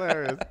was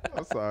hilarious.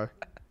 I'm sorry.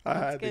 I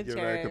had to good, get that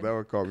Jared. because that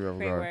would caught me off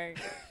Great guard. work.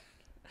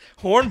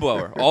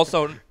 Hornblower,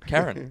 also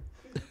Kerryn.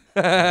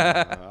 All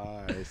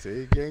right,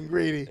 see, getting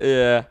greedy.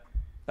 Yeah,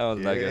 that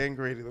wasn't that Getting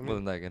good. greedy. Let me,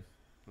 Wasn't that good.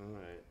 all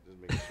right, just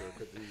making sure.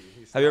 'Cause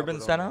he Have you ever been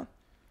to stopped it Staten on Island?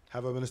 me.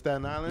 Have I been to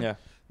Staten Island? Yeah.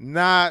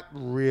 Not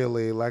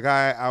really. Like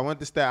I went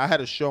to Staten. I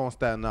had a show on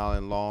Staten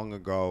Island long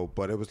ago,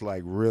 but it was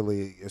like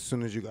really as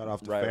soon as you got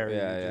off the ferry, you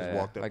just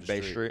walked up like the Bay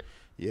street. Street.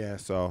 Yeah.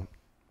 So,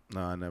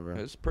 no, I never.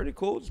 It's pretty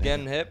cool. It's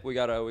getting hip. We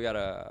got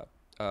a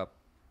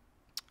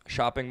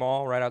shopping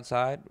mall right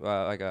outside,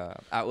 like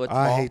a outlet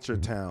I mall. hate your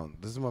town.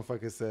 This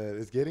motherfucker said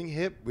it's getting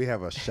hip. We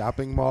have a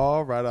shopping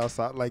mall right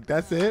outside. Like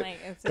that's it. Like,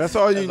 it's That's just-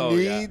 all you That's all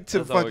we got. need to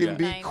That's all we fucking got.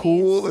 be 90s.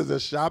 cool is a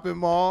shopping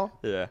mall.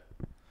 Yeah.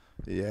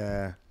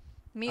 Yeah.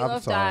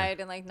 Meatloaf sorry. died,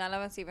 and like none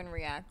of us even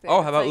reacted. Oh,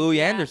 It's how about like, Louis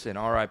yeah. Anderson?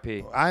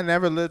 R.I.P. I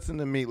never listened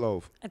to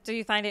Meatloaf. Do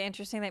you find it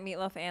interesting that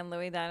Meatloaf and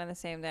Louis died on the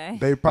same day?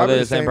 They probably they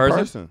the the same same person?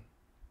 person.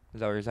 Is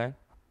that what you're saying?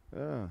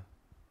 Yeah.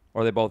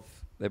 Or they both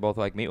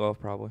like Meatloaf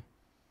probably.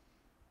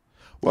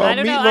 Well, I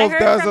don't know. I Meatloaf heard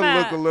doesn't from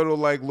look a- a little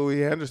like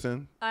Louis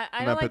Anderson. I in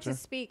don't that like picture. to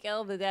speak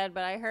ill of the dead,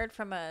 but I heard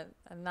from a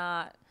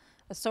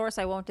source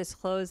I won't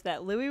disclose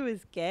that Louis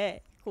was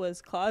gay,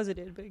 was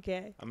closeted but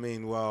gay. I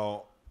mean,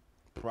 well,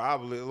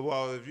 probably.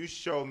 Well, if you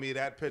show me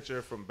that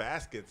picture from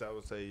Baskets, I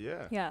would say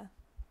yeah. Yeah.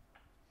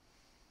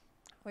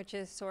 Which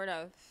is sort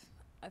of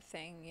a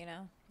thing, you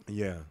know.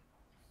 Yeah.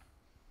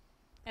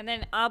 And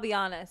then I'll be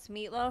honest,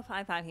 Meatloaf,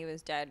 I thought he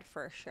was dead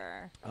for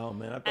sure. Oh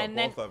man, I thought And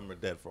then- both of them were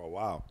dead for a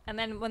while. And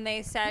then when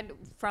they said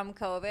from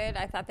COVID,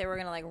 I thought they were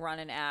gonna like run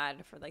an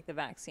ad for like the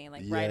vaccine,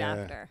 like right Yeah.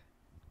 after.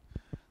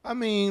 I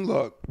mean,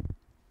 look,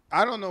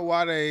 I don't know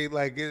why they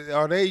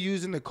are they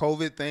using the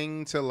COVID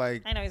thing to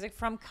like I know he's like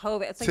from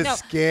COVID. It's like to no,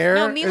 scare?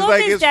 no, It's Meatloaf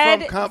like is it's dead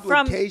from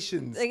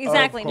complications.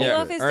 exactly. of Yeah,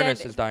 Meatloaf is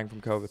Ernest dead is dying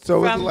from COVID.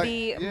 So it's from like,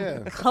 the yeah.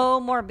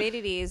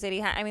 comorbidities that he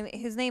had. I mean,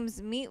 his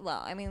name's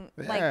Meatloaf. I mean,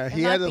 Yeah, like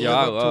he not had to being- Yeah,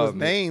 I live up to his love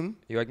name.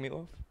 You like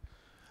meatloaf?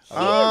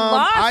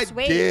 I lost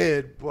weight.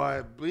 did,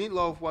 but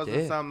meatloaf wasn't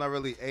Did. something I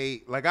really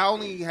ate. Like I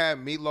only had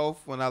meatloaf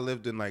when I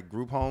lived in like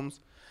group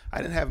homes. I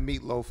didn't have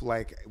meatloaf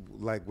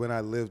like when I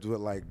lived with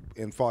like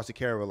in foster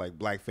care with like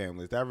black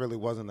families. That really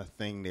wasn't a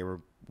thing they were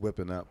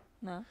whipping up.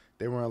 No.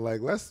 They weren't like,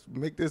 let's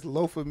make this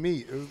loaf of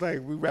meat. It was like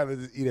we'd rather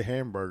just eat a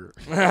hamburger.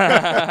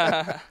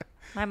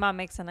 My mom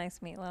makes a nice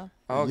meatloaf.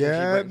 Oh,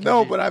 Yeah,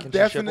 no, but I've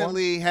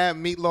definitely had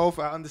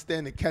meatloaf. I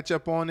understand the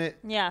ketchup on it.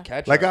 Yeah.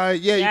 Ketchup. Like Yeah.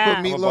 you put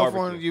I'm a meatloaf on,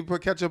 barbecue. you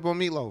put ketchup on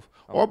meatloaf,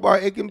 Oh, or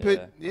it can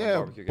put yeah, I'm a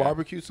barbecue guy.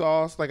 barbecue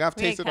sauce. Like I've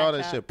We ate tasted all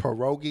that ketchup. shit.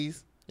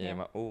 Pierogies, Yeah.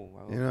 I you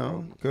love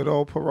know, pierogies. good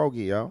old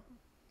pierogi, yo.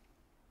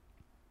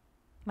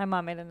 My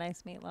mom made a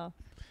nice meatloaf.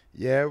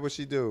 Yeah, what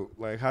she do?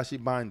 Like how she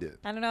bind it?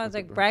 I don't know. It's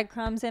Put the like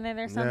breadcrumbs in it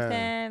or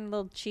something.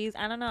 Little cheese.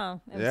 I don't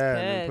know. It was Yeah,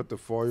 good. and then put the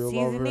foil over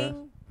it.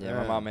 Seasoning. Yeah,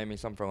 my mom made me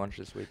some for lunch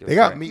this week. It They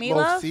was got great.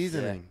 meatloaf Meatloaf?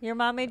 seasoning. Your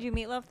mom made you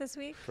meatloaf this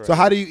week? So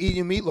how do you eat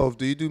your meatloaf?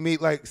 Do you do meat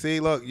like? See,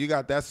 look, you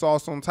got that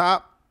sauce on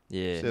top.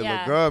 Yeah. Shit Yeah.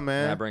 look good, And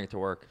I man. bring it to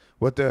work.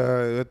 With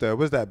the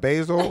what's that,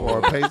 basil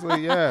or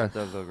paisley? Yeah. It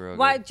does look real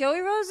Why good.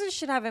 Joey Roses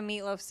should have a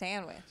meatloaf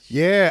sandwich.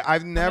 Yeah,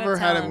 I've never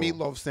had a tell him.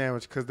 meatloaf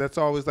sandwich because that's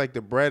always like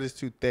the bread is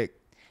too thick.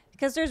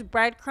 Because there's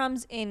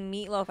breadcrumbs in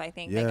meatloaf, I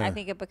think. Like, Yeah. I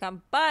think it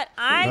become. But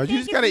I No, think you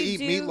just if gotta you eat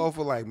do meatloaf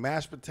with like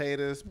mashed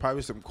potatoes,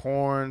 probably some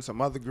corn,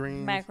 some other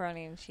greens,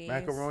 macaroni and cheese,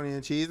 macaroni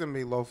and cheese, and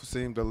meatloaf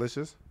seem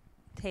delicious.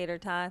 tater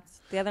tots.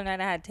 The other night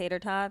I had tater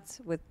tots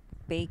with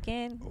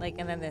bacon, like,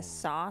 and then this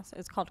sauce.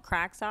 It's called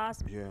crack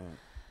sauce. Yeah.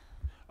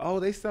 Oh,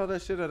 they sell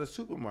that shit at a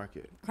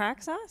supermarket.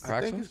 Crack sauce? I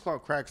Crack think Mm-hmm. sauce? it's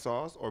called crack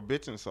sauce or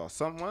bitchin' sauce.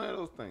 One of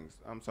those things.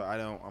 I'm sorry,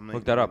 I'm not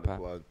Look that up, the Pat.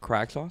 plug.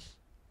 Crack sauce?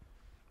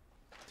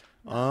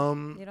 You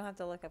don't have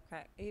to look up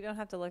crack. You don't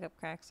have to look up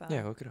crack sauce.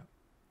 Yeah, look it up.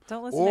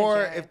 Don't listen Or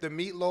to Jared. if the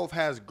meatloaf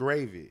has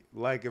gravy,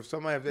 like if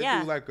they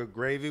Yeah. do like a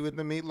gravy with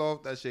the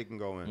meatloaf, that shit can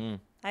go in.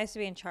 I used to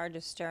be in charge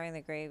of stirring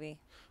the gravy.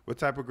 What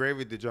type of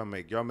gravy did y'all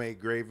make? Y'all made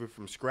gravy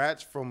from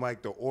scratch from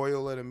like the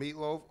oil of the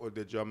meatloaf, or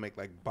did y'all make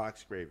like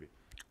box gravy?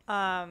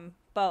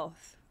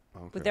 Both.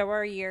 Okay. But there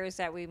were years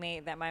that we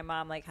made that my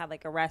mom like had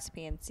like a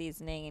recipe and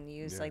seasoning and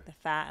used Yeah. like the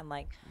fat and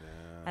like,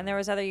 and there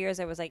was other years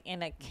it was like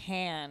in a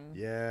can.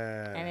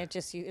 Yeah. And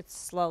it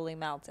slowly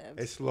melted.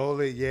 It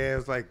slowly, yeah,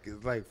 it's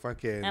like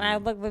fucking. And I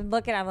would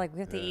look at it, I'm like, we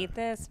have to eat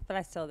this, but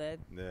I still did.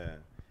 Yeah.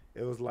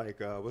 It was like,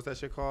 what's that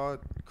shit called?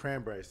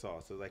 Cranberry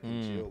sauce. It was like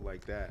congealed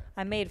like that.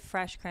 I made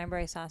fresh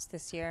cranberry sauce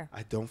this year.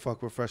 I don't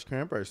fuck with fresh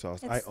cranberry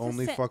sauce. I It's the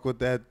only sa- fuck with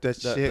that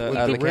shit the- with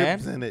out the of the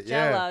ribs can? in it.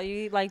 Jello, Yeah.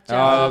 you like Oh, I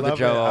Jello? love the it.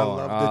 Jell-O. I love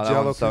Oh, the that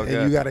Jello, one's so and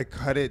good. you gotta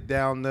cut it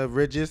down the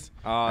ridges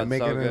Oh, and it's make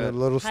so it into good.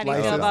 little How do you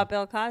feel slices. about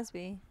Bill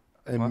Cosby?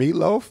 And What?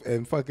 meatloaf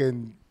and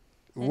fucking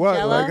what?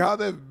 Jell-O? Like how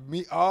the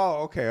meat?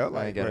 Oh, okay. I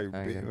like get it.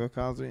 right, I get it. Bill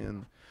Cosby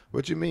and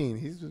what you mean?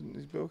 He's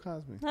Bill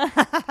Cosby.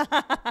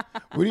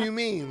 What do you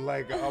mean?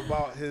 Like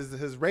about his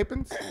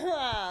rapings?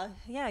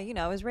 Yeah, you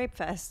know, it was Rape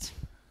Fest.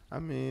 I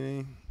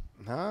mean,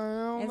 I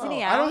don't Isn't know.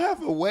 he I don't out?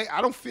 have a way.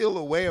 I don't feel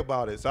a way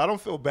about it, so I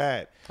don't feel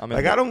bad. I'm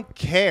Like in- I don't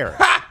care.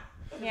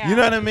 Yeah. You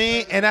know what I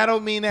mean? And I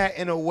don't mean that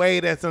in a way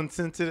that's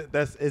insensitive.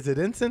 Is it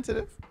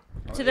insensitive?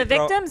 To the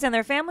victims and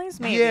their families,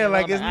 maybe. Yeah, a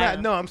like little it's bit. I not.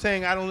 don't No, I'm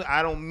saying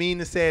I don't mean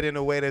to say it in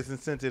a way that's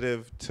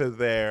insensitive to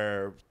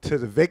the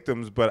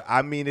victims, but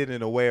I mean it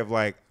in a way of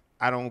like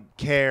I don't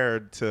care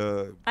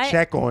to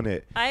check on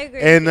it. I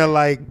agree And with to you.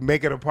 like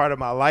make it a part of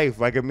my life.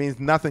 Like it means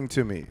nothing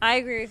to me. I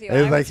agree with you. It's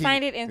I like always he-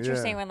 find it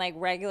interesting yeah. when like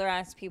regular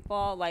ass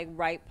people like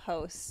write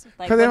posts.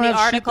 Like 'Cause they when don't the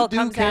have shit to article do,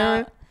 comes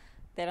Karen. out,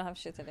 they don't have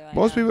shit to do. I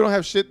Most know. people don't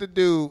have shit to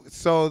do,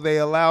 so they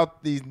allow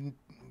these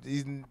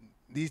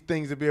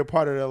things to be a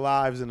part of their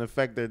lives and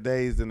affect their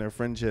days and their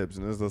friendships.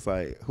 And it's just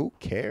like, who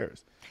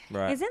cares?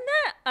 Right. Isn't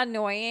that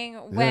annoying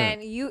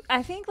when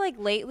I think like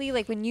lately,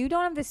 like when you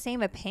don't have the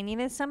same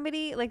opinion as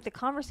somebody, like the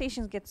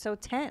conversations get so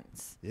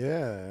tense.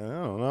 Yeah, I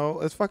don't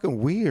know. It's fucking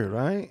weird,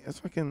 right? It's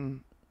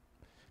fucking.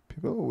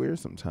 People are weird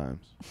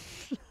sometimes.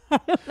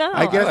 No.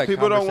 I guess like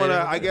people don't want to.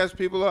 conversating. I guess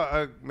people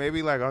are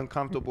maybe like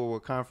uncomfortable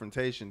with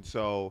confrontation,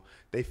 so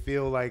they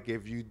feel like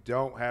if you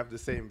don't have the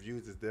same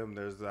views as them,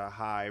 there's a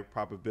high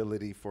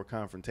probability for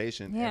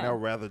confrontation, Yeah. and they'll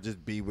rather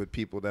just be with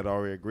people that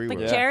already agree Like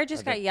with. Yeah, Jared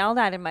just I got get- yelled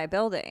at in my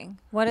building.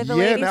 What did the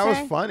Yeah, lady that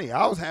say? was funny.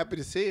 I was happy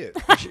to see it.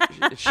 I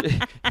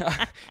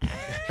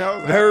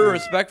was Very happy.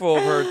 respectful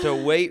of her to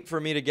wait for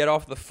me to get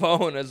off the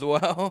phone as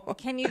well.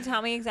 Can you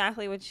tell me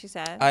exactly what she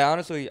said? I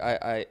honestly,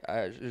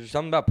 there's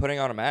something about putting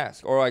on a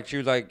mask, or like she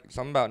was like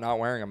something about not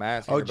wearing a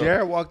mask. in Oh, your building.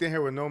 Jared walked in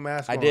here with no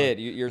mask I on. did.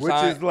 You're which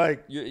sign- is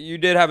like you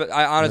did have it.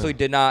 I honestly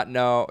did not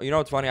know. You know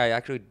what's funny? I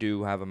actually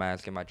do have a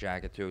mask in my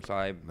jacket too, so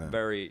I'm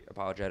very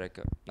apologetic.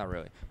 Not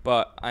really,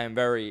 but I am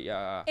very.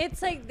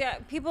 It's like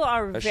that people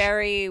are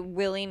very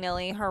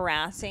willy-nilly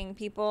harassing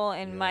people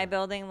in my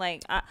building.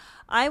 Like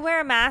I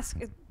wear a mask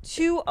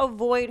to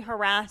avoid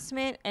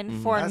harassment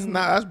and for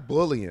That's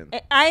bullying.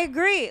 I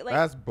agree. Like,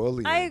 That's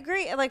bullying. I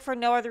agree. Like for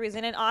no other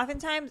reason. And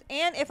oftentimes,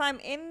 and if I'm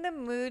in the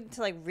mood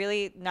to like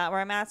really not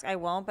wear a mask, I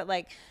won't. But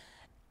like,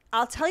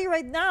 I'll tell you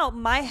right now,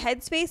 my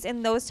headspace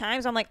in those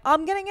times, I'm like,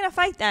 I'm getting in a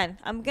fight then.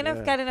 I'm going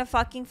to get in a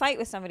fucking fight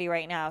with somebody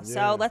right now.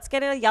 So let's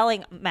get in a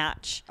yelling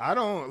match. I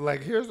don't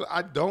like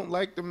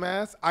the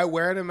mask. I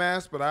wear the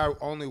mask, but I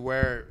only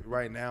wear it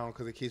right now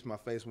because it keeps my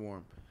face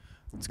warm.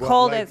 It's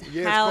cold as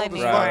hell in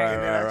New York.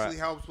 And it actually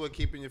helps with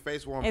keeping your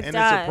face warm. It and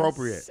does. it's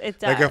appropriate. It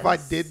does. Like if I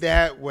did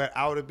that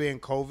without it being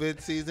COVID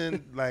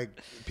season,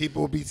 like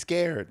people would be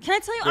scared. Can I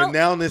tell you? But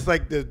now it's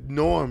like the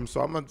norm,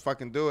 so I'm gonna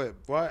fucking do it.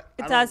 But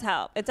it does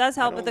help. It does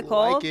help with the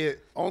cold. Like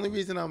it. Only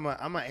reason I'm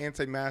an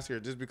anti-masker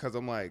just because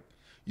I'm like,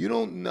 you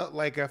don't know,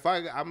 like if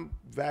I'm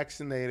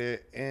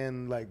vaccinated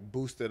and like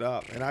boosted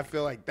up, and I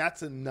feel like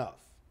that's enough.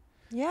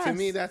 Yes. To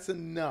me, that's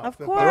enough.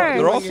 Of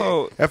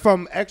course. If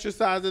I'm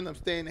exercising, I'm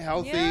staying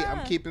healthy, Yeah.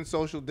 I'm keeping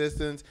social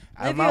distance,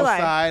 Live I'm your life.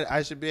 outside,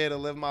 I should be able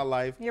to live my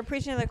life. You're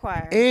preaching to the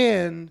choir.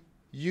 And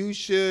you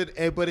should,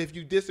 but if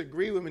you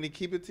disagree with me,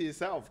 keep it to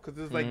yourself because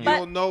it's like you But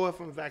don't know if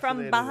I'm vaccinated.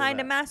 From behind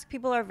a mask,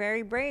 people are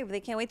very brave. They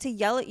can't wait to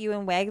yell at you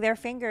and wag their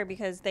finger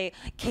because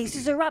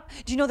cases are up.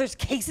 Do you know there's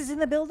cases in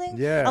the building?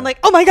 Yeah. I'm like,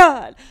 oh my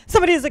God,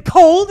 somebody has a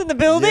cold in the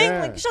building? Yeah.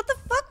 Like, shut the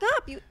fuck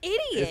up, you idiot.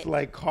 It's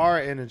like car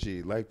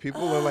energy. Like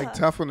people are like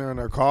tough when they're in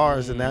their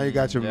cars, and now you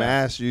got your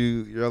mask.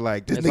 You're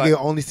like, this It's nigga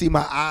like- only see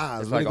my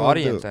eyes. It's What like he gonna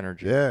audience do?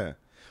 energy. Yeah.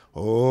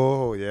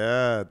 Oh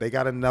yeah. They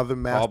got another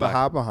mask to Callback.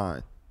 hide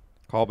behind.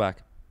 Call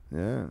back.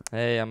 Yeah.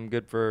 Hey, I'm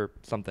good for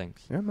some things.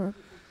 Yeah, man.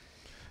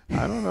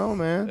 I don't know,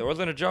 man. It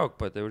wasn't a joke,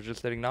 but it was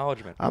just an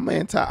acknowledgement. I'm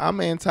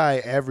anti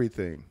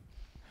everything.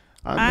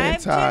 I'm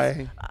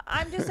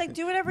just like,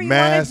 do whatever you want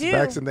mask to do.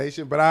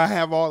 vaccination, but I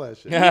have all that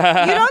shit. You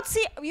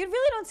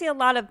really don't see a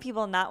lot of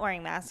people not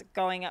wearing masks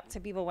going up to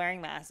people wearing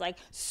masks like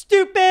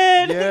stupid.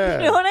 Yeah.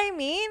 You know what I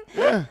mean?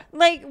 Yeah.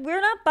 Like we're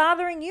not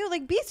bothering you.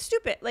 Like be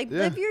stupid. Like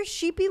Yeah. live your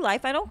sheepy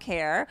life. I don't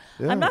care.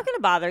 Yeah. I'm not gonna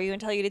bother you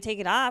and tell you to take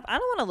it off. I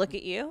don't want to look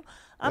at you.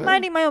 I'm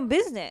minding my own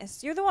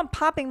business. You're the one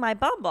popping my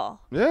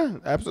bubble. Yeah,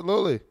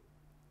 absolutely.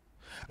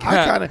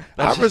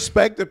 I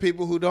respect the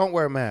people who don't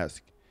wear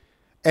masks.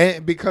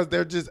 And because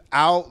they're just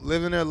out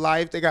living their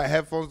life, they got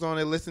headphones on,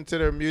 they listen to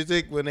their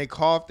music. When they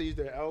cough, they use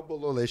their elbow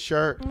or their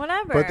shirt.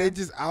 Whatever. But they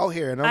just out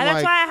here, and I'm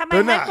That's like, why I have my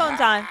they're not- headphones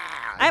on.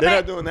 They're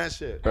not doing that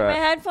shit. I had my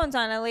headphones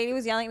on. A lady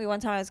was yelling at me one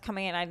time I was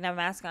coming in. I didn't have a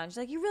mask on. She's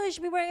like, "You really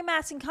should be wearing a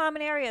mask in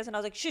common areas." And I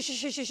was like, "Shh, shh,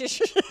 shh, shh,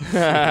 shh, shh."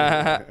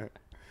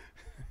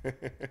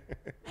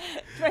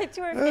 Right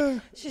to her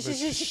face. Shh, shh,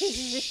 shh,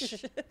 shh, shh,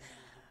 shh.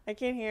 I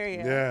can't hear you.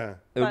 Yeah.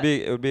 It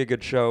would be a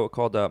good show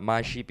called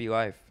My Sheepy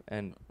Life,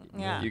 and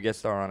Yeah. you guest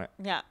star on it.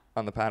 Yeah.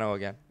 On the panel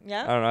again.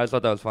 Yeah. I don't know. I just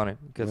thought that was funny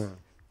because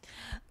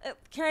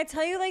Can I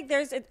tell you, like,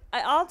 it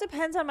all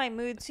depends on my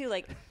mood too.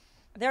 Like,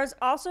 there's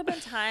also been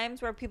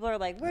times where people are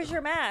like, "Where's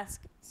your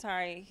mask?"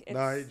 Sorry.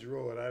 No, he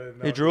drooled. I didn't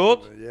know. He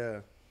drooled? Yeah.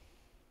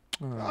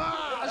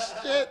 Ah,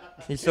 shit.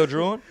 he's still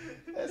drooling.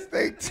 That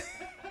stinks.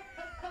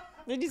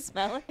 Did you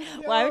smell it?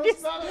 Why would you?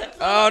 smell it?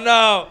 Oh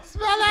no,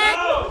 Smell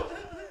it.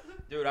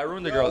 dude! I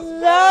ruined the girl's.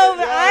 No,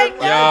 but I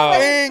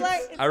know. Yo.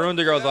 Like, I ruined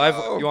the girl's life.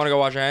 You want to go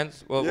wash your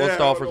hands? We'll Yeah,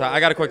 stall for we'll time. go. I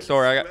got a quick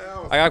story. I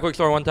got a quick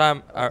story. One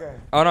time.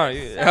 Oh no.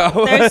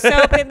 there's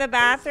soap in the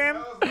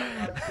bathroom.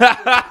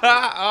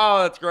 Oh,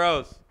 that's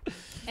gross.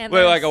 And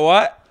Wait, like a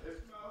what?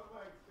 It smells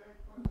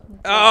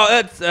like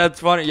Oh, that's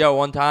funny. Yo,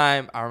 one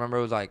time I remember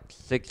it was like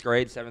 6th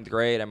grade, 7th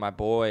grade, and my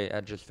boy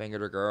had just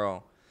fingered a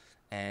girl,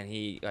 and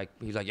he's like,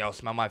 "Yo,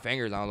 smell my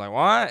fingers." And I was like,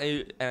 "What?"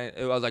 And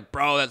I was like,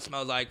 "Bro, that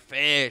smells like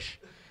fish."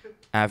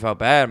 And I felt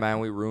bad, man.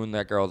 We ruined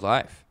that girl's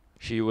life.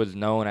 She was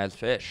known as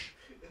Fish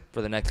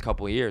for the next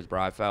couple of years,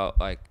 bro. I felt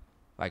like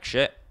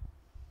shit,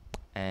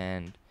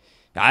 and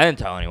I didn't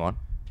tell anyone.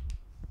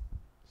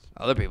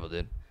 Other people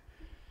did.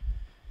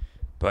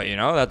 But you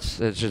know, it's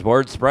just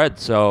word spread.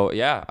 So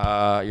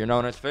yeah, you're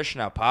known as Fish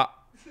now, Pop.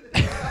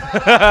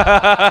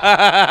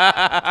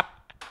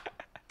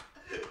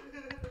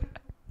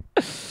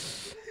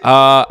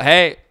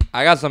 Hey,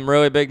 I got some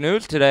really big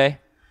news today.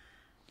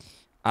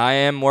 I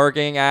am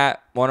working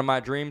at one of my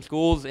dream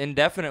schools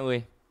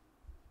indefinitely.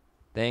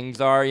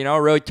 Things are,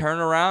 really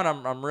turning around.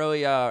 I'm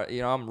really,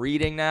 I'm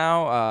reading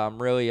now.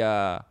 I'm really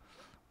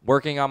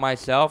working on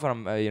myself,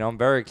 and I'm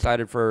very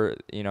excited for,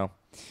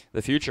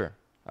 the future.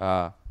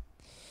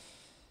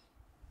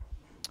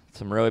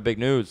 Some really big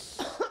news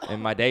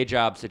in my day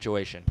job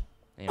situation.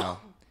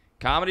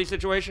 Comedy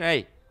situation.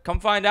 Hey, come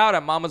find out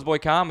at Mama's Boy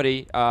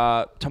Comedy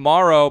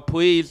tomorrow.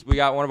 Please, we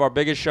got one of our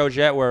biggest shows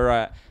yet.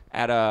 We're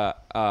at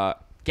a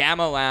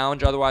Gamma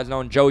Lounge, otherwise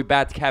known Joey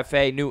Bat's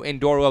Cafe, new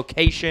indoor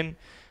location.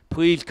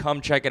 Please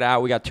come check it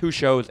out. We got 2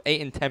 shows, 8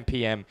 and 10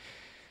 p.m.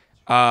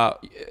 I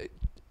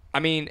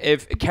mean,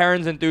 if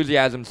Kerryn's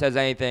enthusiasm says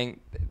anything,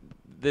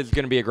 this is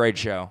going to be a great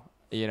show.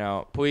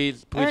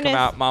 Please come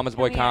out. Mama's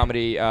Boy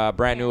Comedy,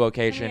 brand new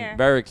location.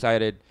 Very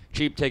excited.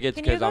 Cheap tickets.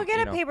 Can you go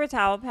get a paper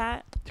towel,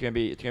 Pat? It's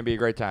gonna be a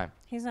great time.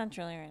 He's not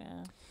drilling right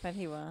now, but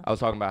he will. I was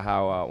talking about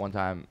how one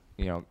time,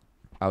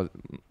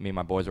 me and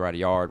my boys were at a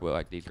yard with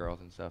like these girls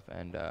and stuff,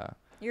 and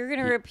You're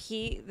gonna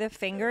repeat the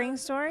fingering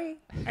story?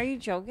 Are you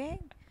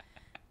joking?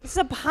 This is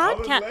a I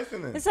was podcast.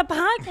 listening. It's a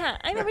podcast.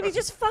 I know, but he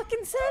just fucking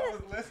said I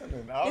it. was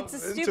listening. I It's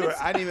was a into stupid it.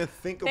 I didn't even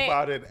think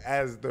about it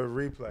as the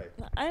replay.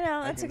 I know,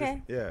 I that's can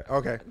okay. just- yeah.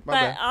 Okay. My But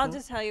bad. I'll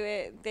just tell you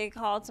it. They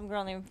called some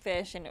girl named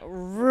Fish and it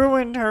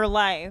ruined her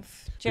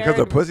life. Because Jared,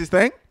 of pussy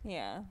stink?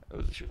 yeah,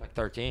 she was like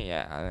 13.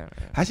 Yeah. Yeah.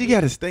 How she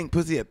got a stink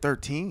pussy at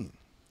 13?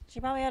 she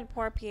probably had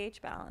poor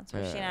pH balance.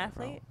 Was she an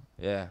athlete?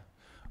 Yeah.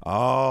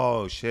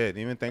 Oh shit!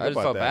 Didn't even think I just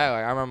about felt that. bad.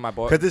 Like I remember my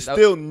boy. Because it's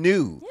still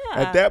new.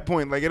 Yeah. At that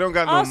point, like it don't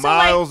got no Also,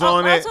 miles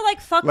on it. Also,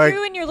 like, fuck Like-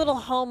 you and your little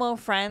homo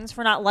friends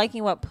for not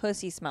liking what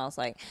pussy smells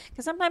like.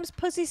 Because sometimes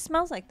pussy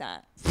smells like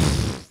that.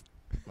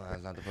 Well,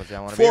 that's not the pussy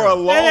I want to be. For a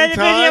around. long You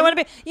time. want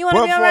to be But for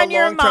a around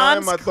your long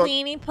time, mom's I thought-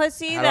 cleany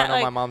pussy. How do I That know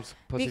like my mom's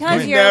pussy?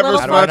 because You you're a never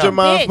little smelled fucking your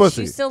mom's bitch.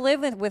 pussy. You still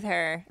live with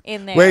her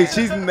in there. Wait,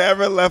 she's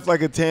never left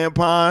like a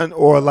tampon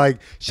or like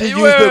she Hey,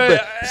 used wait, the wait,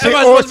 she, am I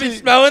or supposed to be she-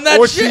 smelling that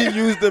or shit? she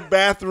used the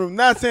bathroom.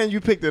 Not saying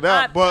you picked it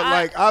up, but I-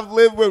 like I've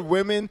lived with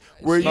women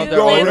where you smelled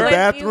go their in the odor?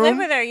 bathroom You live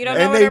with her. You don't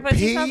and know what they her pussy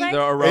pee smells like?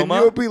 The and aroma?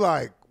 you'll be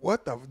like,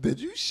 "What the? Did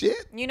you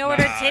shit?" You know what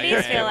her Nah, titties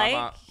yeah, feel my like?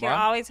 mom- You're what?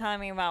 always telling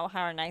me about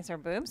how nice her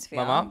boobs feel.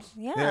 My mom's?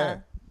 Yeah. Yeah.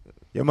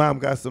 Your mom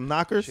got some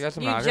knockers. She got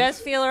some You knockers.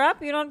 just feel her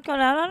up. You don't go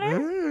down on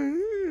her.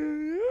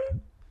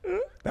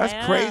 That's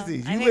I know. crazy.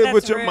 I You think live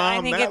with that's your rude. I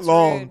mom think that it's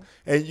long rude.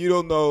 and you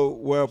don't know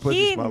what pussy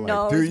He smell like.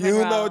 knows, Do you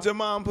know Monroe. what your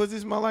mom pussy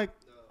smell like?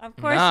 Of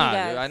course Nah, she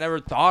does. dude, I never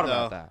thought No.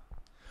 about that.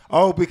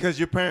 Oh, because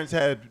your parents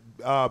had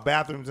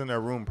bathrooms in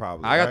their room,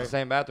 probably. I got right? the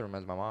same bathroom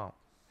as my mom.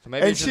 So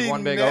maybe And it's just she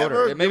one big never-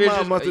 odor. Maybe your it's mom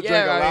just must have yeah,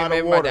 drank a I mean, lot of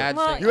maybe water. my dad's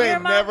Well, thing. You Your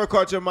ain't mom- never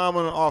caught your mom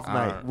on an off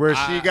night where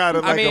she got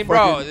it like I mean, a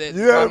bro, fucking.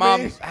 You know my what I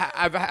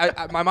mean?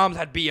 mom's. My mom's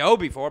had BO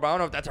before, but I don't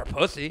know if that's her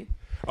pussy.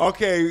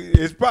 Okay,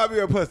 it's probably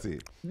a pussy.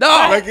 No,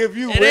 Like, if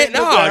you it went ain't in the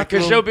no, bathroom-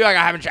 because she'll be like,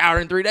 I haven't showered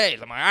in 3 days.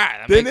 I'm like, all right,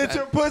 that Then makes it's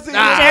your sense. pussy.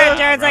 Nah.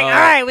 Jared's like, bro. all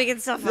right, we can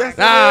still fuck. Yes,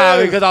 Nah, it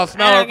is. because I'll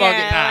smell her I like fucking.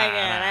 it, I like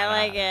it, Nah, I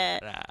like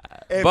it.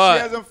 nah. If But-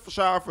 she hasn't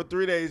showered for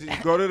 3 days, you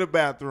go to the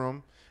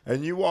bathroom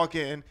and you walk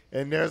in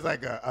and there's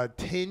like a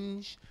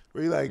tinge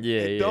where you're like, Yeah,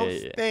 it yeah, don't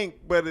yeah. stink,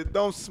 but it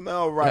don't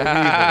smell right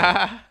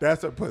either.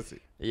 That's a pussy.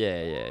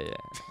 Yeah.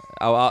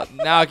 Now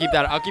I'll keep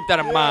that. I'll keep that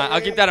in mind.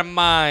 I'll keep that in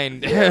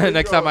mind Yeah,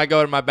 next yo, time I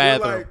go to my You're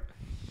bathroom. like,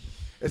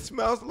 it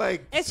smells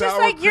like It's sour just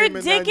like your cream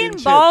and dick onion and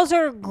chips. balls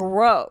are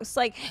gross.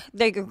 Like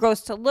they're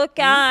gross to look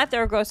at.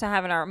 They're gross to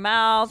have in our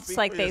mouths. Speak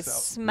like for they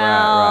yourself. smell.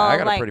 Right. I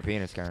got like, a pretty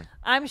penis, Karen.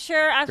 I'm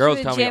sure after Girls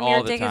the tell me gym, all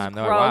your the dick time. is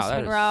They're like, wow, gross, that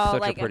is Monroe. such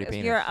a Like pretty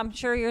penis. I'm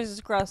sure yours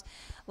is gross.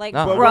 Like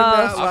No. But we're gross,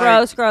 not,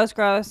 like-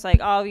 gross.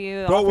 Like all of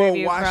you, But all three of we'll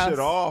you, wash gross. it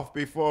off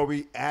before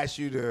we ask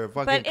you to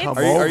fucking it's come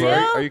Are you, over. are, you,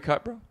 Still? are you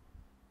cut, bro?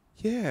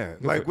 Yeah,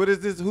 like what is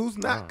this? Who's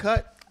not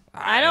cut?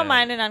 I don't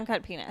mind an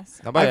uncut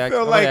penis. Nobody I act-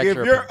 feel nobody like act if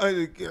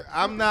tripping. you're,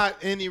 I'm not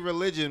any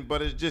religion,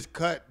 but it's just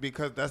cut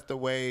because that's the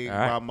way All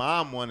right. my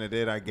mom wanted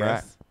it, I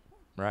guess.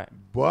 Right.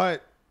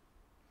 But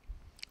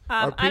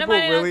are I don't people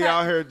mind an really uncut.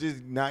 out here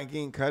just not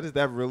getting cut? Is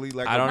that really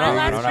like? I don't My know.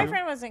 last don't know.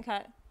 boyfriend wasn't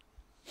cut.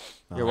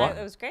 Your what?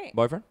 It was great.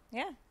 Boyfriend?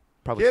 Yeah.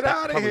 Probably Get stunk-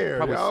 outta probably- here,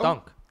 Probably yo.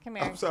 stunk. Come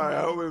here. I'm sorry,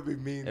 I don't want to be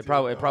mean. It to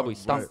probably- you, it probably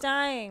dog, stunk. He's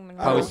dying.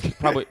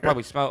 Monroe.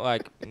 Probably smelled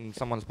like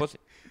someone's pussy.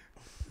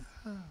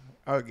 but-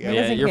 Okay. He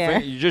doesn't care.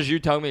 You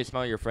telling me to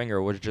smell your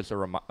finger was just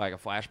like a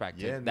flashback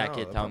to Yeah, that no,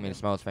 kid that's telling me to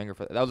smell his finger.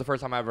 That was the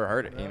first time I ever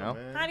heard it. You know,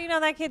 man. How do you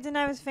know that kid didn't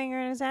have his finger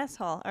in his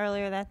asshole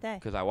earlier that day?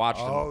 because I watched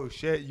them. Oh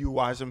shit! You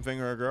watched him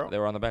finger a girl, They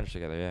were on the bench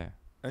together. Yeah,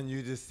 and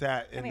you just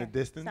sat in Come the here.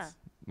 distance. Stop.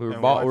 we were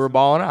And we watched were them?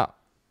 balling out.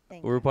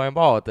 Thank We were you. playing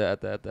ball at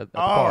the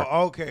park.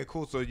 Oh, okay,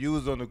 cool. So you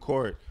was on the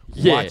court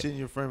Yeah. watching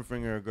your friend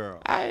finger a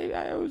girl.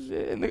 I was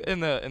in the I in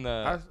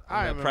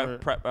the remember.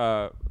 prep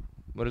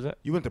what is it?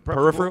 You went to prep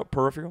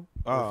Peripheral.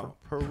 Oh,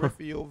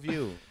 peripheral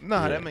view.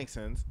 Nah, Yeah. that makes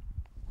sense.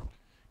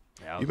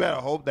 Yeah, You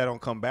better hope that don't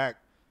come back.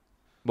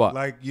 What?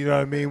 Like, you know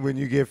what I mean? When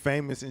you get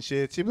famous and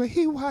shit, she be like,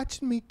 he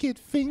watched me get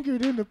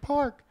fingered in the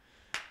park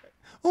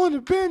on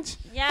the bench.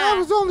 Yeah. I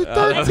was only And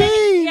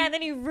 13. Yeah,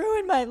 then you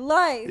ruined my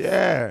life.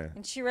 Yeah.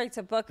 And she writes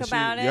a book She-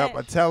 about it. Yep,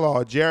 a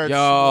tell-all. Jared Yo,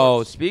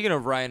 Schwartz. speaking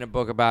of writing a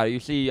book about it, you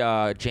see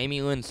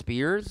Jamie Lynn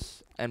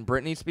Spears and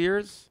Britney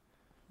Spears.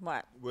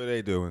 What? What are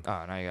they doing?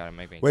 Oh, now you gotta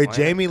make me. Wait,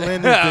 explain Jamie it.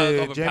 Lynn I was is the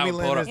hoping Jamie Pound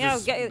Lynn Porter. is You know,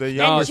 the and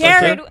younger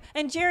Jared sister?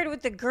 and Jared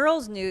with the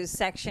girls news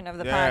section of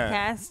the Yeah.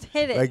 podcast.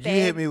 Hit it, Like, you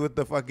babe. hit me with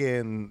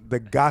the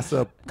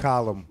gossip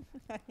column.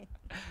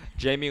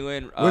 Jamie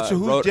Lynn. Who's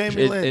wrote,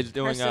 Jamie Lynn? Is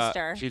doing Her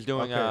sister. she's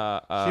doing Okay.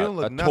 She don't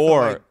look a nothing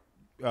tour.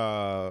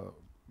 like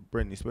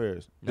Britney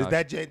Spears. No, Is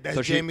that that's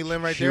so Jamie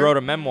Lynn right she there? wrote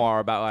a memoir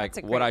about like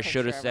That's a what great I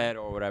should have picture of her. said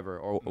or whatever.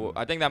 Or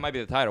I think that might be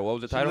the title. What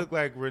was the She title? looked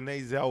like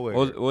Renee Zellweger.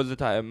 What was the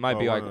title? It might Oh,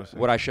 be what like was it?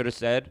 what I should have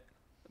said.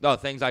 No,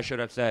 things I should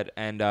have said.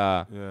 And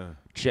Yeah.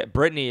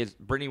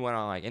 Britney went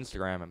on like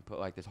Instagram and put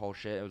like this whole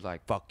shit. It was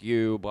like fuck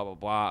you, blah blah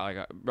blah. Like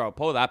bro,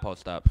 pull that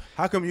post up.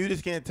 How come you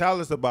just can't tell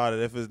us about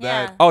it if it's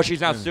Yeah. that? Oh, she's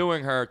now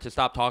suing her to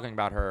stop talking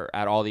about her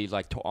at all these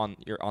like on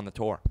the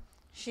tour.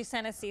 She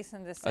sent a cease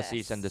and desist. A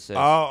cease and desist.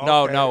 Oh,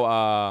 No, okay.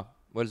 no.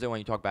 What is it when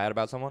you talk bad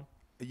about someone?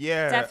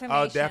 Yeah. Defamation.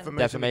 Oh, defamation. of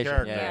Defamation.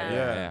 character. Yeah,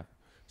 Yeah. yeah.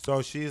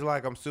 So she's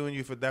like, I'm suing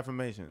you for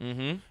defamation.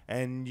 Mm-hmm.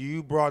 And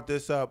you brought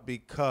this up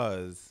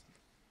because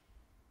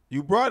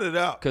you brought it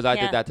up. Because I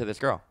Yeah. did that to this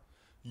girl.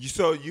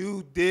 So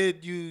you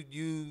did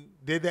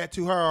that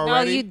to her No,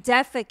 already? you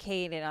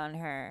defecated on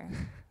her.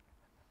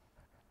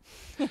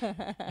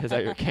 Is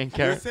that your kink,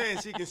 You're Kerryn? saying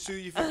she can sue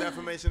you for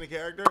defamation of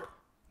character?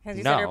 Because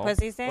you said her No.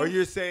 pussy stink? Or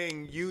you're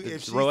saying if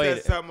It's she related.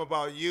 says something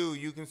about you,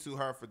 you can sue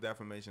her for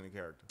defamation of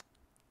character?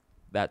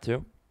 That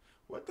too?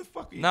 What the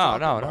fuck are you No,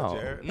 talking no, about, no.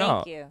 Jared? No.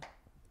 Thank you.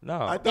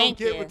 No. I don't Thank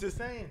get you. what you're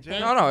saying, Jared.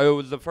 No, it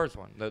was the first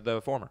one,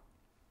 the former.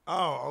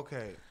 Oh,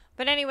 okay.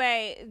 But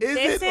anyway, Is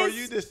this it or is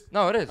you just?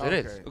 No, it is. It Okay.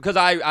 is. Because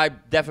I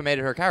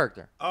defamated her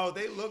character. Oh,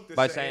 they look the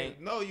By same. saying-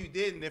 No, you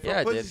didn't. If Yeah, her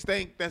I pussy did.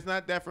 stink, that's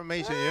not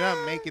defamation. You're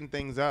not making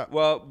things up.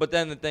 Well, but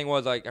then the thing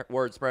was, like,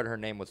 word spread her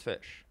name was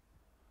Fish.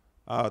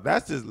 Oh,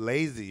 that's just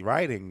lazy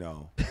writing,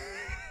 though.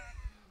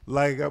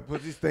 Like a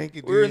pussy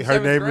stinky We were in dude. Her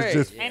seventh name grade.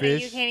 is just and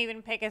fish. you can't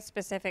even pick a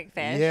specific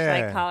fish.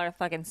 Yeah. Like call her a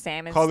fucking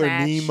salmon Call her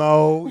snatch.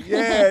 Nemo.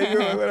 Yeah, you're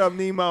like, what up,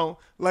 Nemo?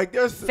 Like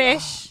there's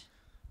Fish.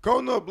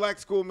 Going to a black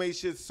school made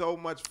shit so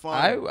much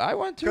fun. I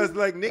went to. Because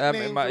like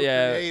nicknames were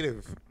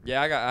creative.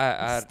 Yeah, I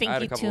had a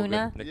Stinky couple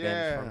tuna. of good nicknames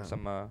Yeah. from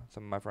some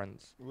of my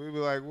friends. We'd be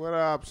like, what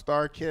up,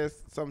 Star Kiss?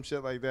 Some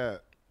shit like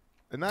that.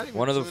 And not even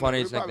One of the tuna,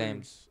 funniest we probably-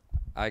 nicknames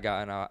I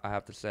got, and I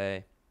have to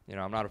say, you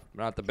know, I'm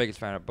not the biggest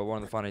fan of it, but one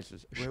of the funniest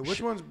is Wait,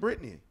 which one's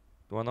Britney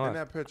the one in on the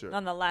left. that picture?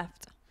 On the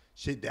left.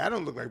 Shit, that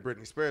don't look like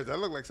Britney Spears. That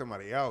look like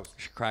somebody else.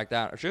 She cracked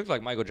out. She looks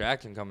like Michael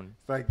Jackson coming.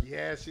 It's like,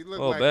 yeah, she looked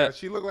Little like bit.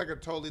 she looked like a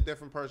totally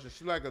different person.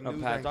 She like a No,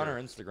 news Pat, it's on anchor.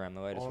 her Instagram,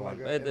 the latest Oh, one.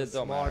 like It in a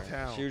don't small matter.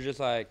 town. She was just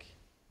like,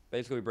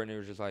 basically, Brittany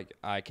was just like,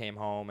 I came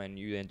home and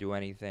you didn't do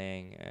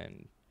anything,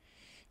 and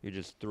you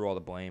just threw all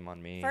the blame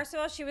on me. First of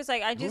all, she was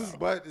like, I Whose just.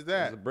 butt is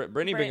that?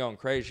 Brittany Brit- been going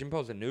crazy. She been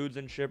posting nudes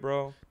and shit,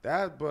 bro.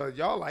 That, but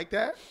y'all like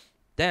that?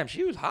 Damn,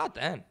 she was hot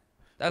then.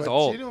 That's But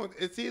old. She don't,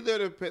 it's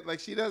either the like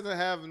she doesn't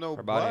have no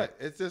Her body. butt.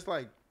 It's just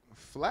like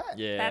flat.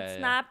 Yeah. That's yeah.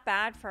 not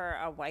bad for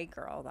a white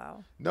girl,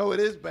 though. No, it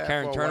is bad.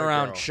 Karen, for a turn white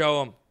around, girl. show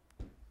them.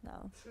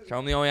 No. Show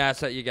them the only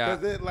asset you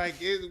got.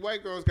 Cause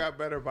white girls got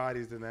better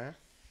bodies than that.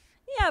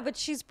 Yeah, but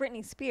she's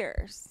Britney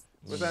Spears.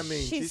 What's that mean?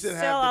 She She's should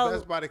still have the a-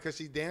 best body because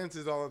she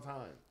dances all the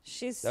time.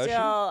 She's Does she?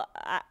 still.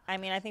 I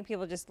mean, I think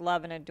people just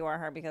love and adore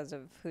her because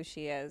of who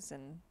she is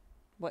and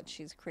what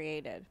she's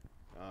created.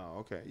 Oh,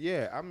 okay.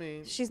 Yeah, I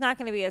mean, She's not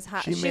going to be as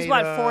hot. She She's made,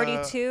 what,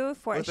 42?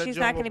 what's that She's joint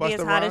not going with to be as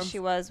Busta hot as Rhymes? she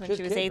was when She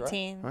she has was kids, right?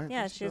 18. right?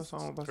 Yeah, She does she's.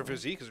 songs with Her Busta Rhymes.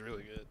 physique is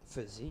really good.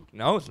 Physique?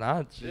 No, it's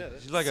not.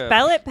 She's like a.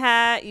 Spell it,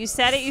 Pat. You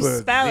said it. You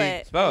spell Physique.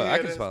 it. Spell it. I Yeah,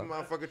 can this spell it.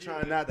 motherfucker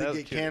trying not to That was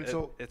get cute.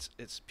 canceled. It's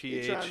He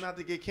PH. trying not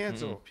to get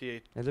canceled.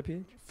 PH. Is it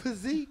PH?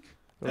 Physique.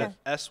 Yeah.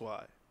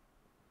 SY.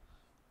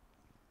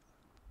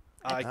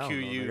 I don't know,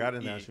 nigga, I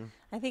didn't ask IQUE. you.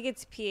 I think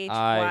it's PHYS.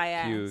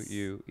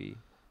 IQUE.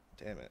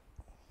 Damn it.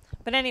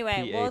 But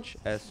anyway, we'll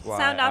PHSY.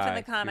 sound off in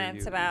the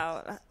comments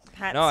about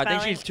Pat No, I spelling.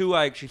 think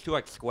she's too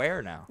like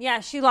square now. Yeah,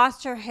 she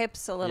lost her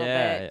hips a little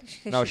Yeah. bit.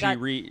 'cause No, she got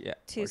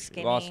too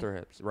too lost skinny. her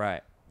hips.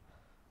 Right.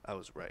 I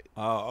was right.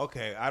 Oh,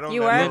 okay. I don't.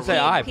 You ever were? You didn't say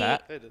I, P-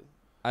 Pat. I did.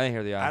 I didn't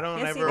hear the I. I don't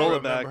Yes, ever you did. Roll it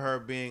remember back. her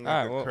being All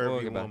like right, a we'll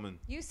curvy get back. woman.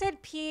 You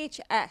said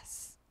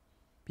PHS.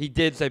 He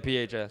did say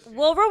PHS.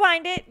 We'll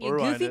rewind it. You We'll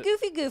rewind goofy, it.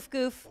 goofy, goof,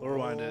 goof. We'll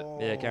rewind it.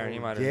 Yeah, Karen,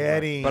 you might have. Get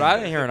been him. right. But I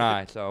didn't hear an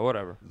I, so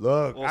whatever.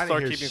 Look, We'll I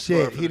start didn't hear keeping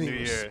shit. score for He the didn't new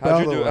even year. spell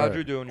How'd you the do? How'd word.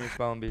 you do when you were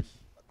spelling bees?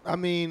 I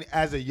mean,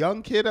 as a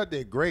young kid, I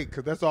did great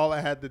because that's all I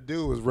had to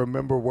do was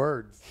remember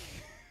words.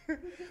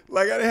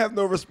 Like I didn't have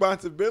no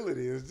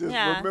responsibility. It's just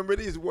Yeah. remember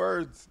these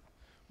words.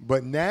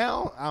 But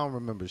now I don't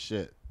remember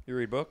shit. You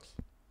read books?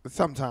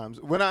 Sometimes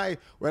when I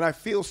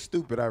feel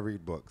stupid, I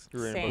read books. You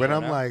reading Same. books When right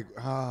I'm now? like,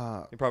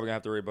 You're probably gonna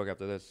have to read a book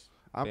after this.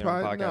 I'm being on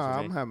the probably no, podcast with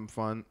I'm me. having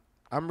fun.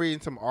 I'm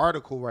reading some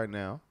article right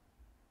now.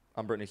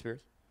 I'm Britney Spears.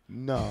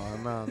 No.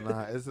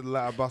 It's a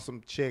lot about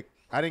some chick.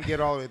 I didn't get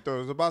all the way through. It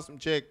was about some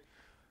chick.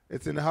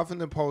 It's in the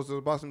Huffington Post. It's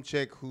about some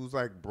chick whose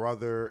like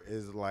brother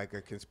is like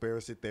a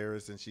conspiracy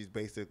theorist, and she's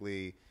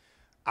basically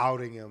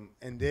outing him.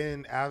 And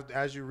then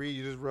as you read,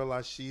 you just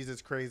realize she's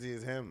as crazy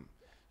as him.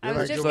 I You're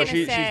was like, just so gonna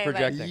she's say, like,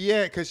 projecting.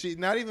 yeah, because she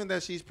not even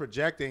that she's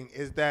projecting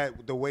is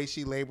that the way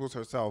she labels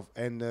herself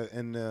and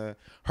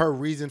her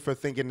reason for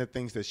thinking the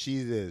things that she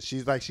is.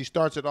 She's like she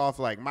starts it off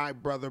like my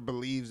brother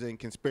believes in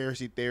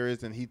conspiracy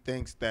theories and he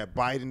thinks that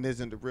Biden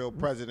isn't the real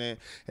president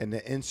and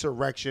the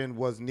insurrection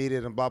was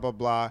needed and blah blah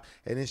blah.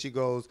 And then she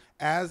goes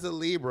as a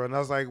Libra and I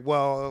was like,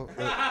 well,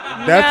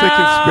 that's a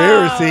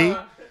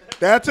conspiracy.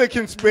 That's a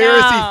conspiracy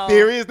No.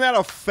 theory. It's not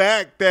a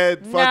fact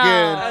that fucking.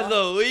 As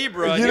a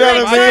Libra, You you're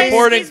know what I my mean?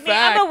 supporting Excuse me,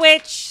 fact. I'm a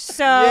witch,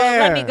 so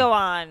let me go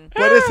on.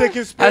 But it's a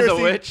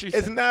conspiracy. witch, you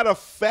It's said. not a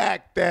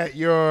fact that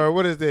your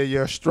what is it?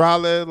 Your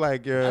astrology,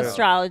 like your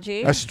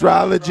Astrology.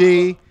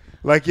 astrology,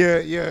 like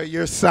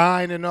your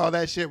sign and all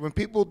that shit. When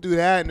people do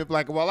that and they're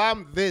like, "Well,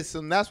 I'm this,"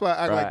 and that's why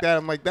I act like Right. that.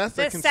 I'm like, that's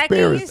The a second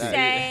you conspiracy.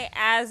 say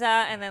as a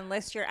and then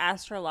list your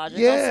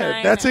astrological Yeah,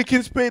 sign, that's a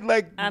conspiracy.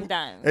 Like I'm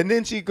done. And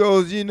then she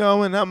goes, and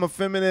I'm a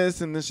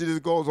feminist, and then she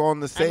just goes on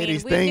to say I mean,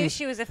 these we things. knew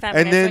she was a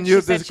feminist and then when you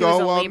she said just she was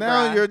go, a well, Libra.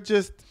 now you're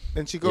just.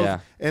 And she goes, Yeah.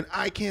 and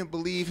I can't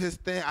believe his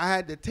thing. I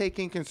had to take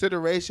in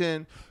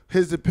consideration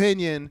his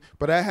opinion,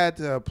 but I had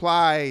to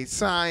apply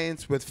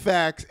science with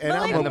facts, and But,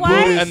 I'm like, a the why-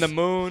 moon Buddhist. and the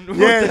moon.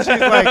 Yeah, she's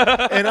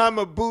like, and I'm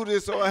a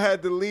Buddhist, so I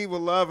had to leave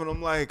with love. And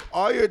I'm like,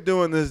 all you're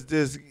doing is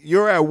this.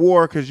 You're at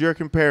war because you're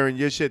comparing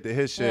your shit to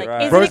his shit.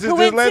 Like, is it a Versus just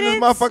letting this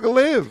coincidence? motherfucker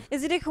live.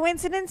 Is it a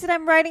coincidence that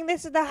I'm writing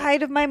this at the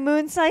height of my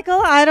moon cycle?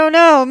 I don't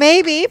know.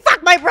 Maybe.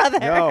 Fuck my brother.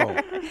 Yo.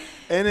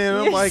 And then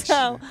I'm You're like,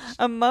 so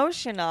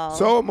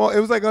emotional. it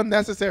was like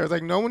unnecessary. It's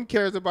like no one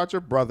cares about your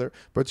brother,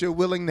 but you're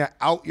willing to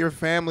out your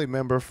family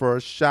member for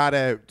a shot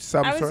at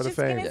some I was sort of just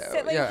fame. gonna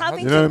say, like, Yeah, Huffington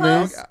you know what I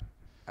mean? Post.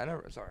 I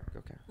never. Sorry.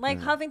 Okay. Like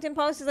Huffington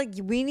Post is like,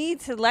 we need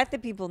to let the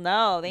people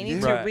know. They need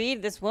Yeah. to Right.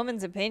 read this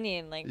woman's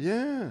opinion. Like,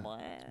 Yeah.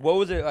 what? What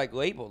was it like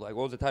labeled? Like,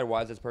 what was the title?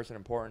 Why is this person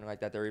important? Like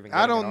that they're even.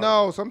 I getting don't an know.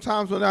 article?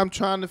 Sometimes when I'm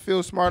trying to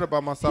feel smart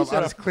about myself, said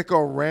I just click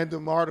on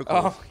random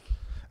articles. Oh.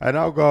 And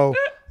I'll go,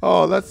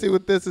 oh, let's see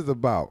what this is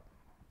about.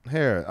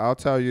 Here, I'll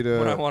tell you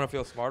When I the. want to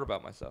feel smart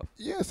about myself.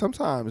 Yeah,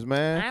 sometimes,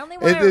 man. I only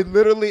It wanna-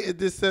 literally, it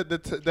just said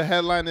the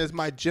headline is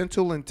my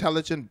gentle,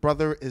 intelligent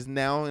brother is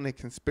now in a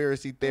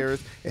conspiracy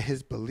theorist, and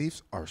his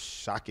beliefs are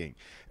shocking.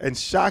 And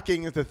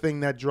shocking is the thing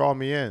that drew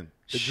me in.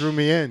 It drew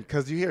me in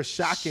because you hear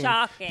shocking,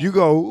 Shocking. you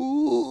go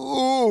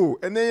ooh,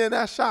 and then you're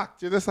not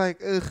shocked. You're just like,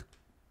 ugh.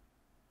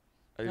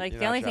 Like, You're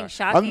the not only thing shocked.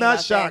 shocking I'm not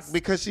about shocked this-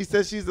 because she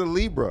says she's a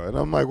Libra, and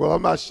I'm like, well,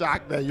 I'm not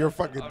shocked that you're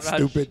fucking not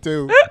stupid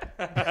too.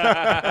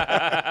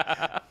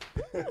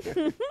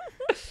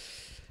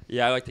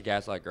 Yeah, I like to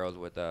gaslight girls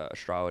with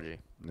astrology.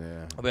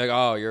 Yeah, I'll be like,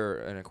 oh, you're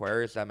an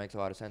Aquarius. That makes a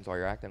lot of sense why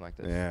you're acting like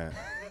this. yeah.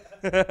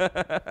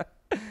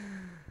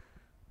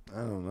 I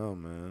don't know,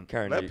 man.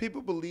 Kerryn, Let you-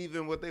 people believe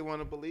in what they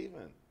want to believe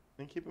in,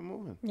 and keep it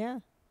moving. Yeah.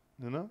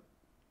 You know,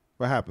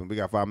 what happened? We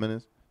got 5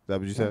 minutes. Is that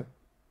what you said?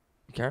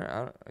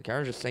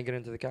 Kerryn's just sinking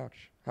into the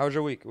couch. How was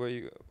your week? What'd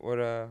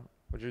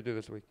you do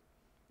this week?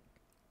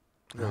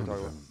 What are we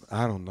talking about?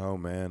 I don't know,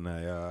 man. I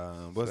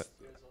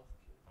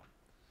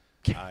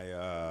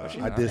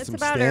did It's some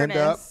about stand up.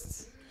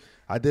 Ernest.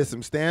 I did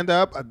some stand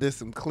up. I did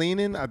some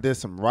cleaning. I did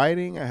some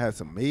writing. I had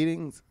some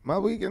meetings. My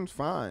weekend's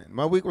fine.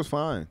 My week was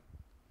fine.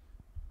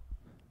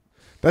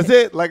 That's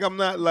it. Like, I'm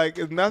not like,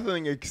 it's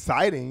nothing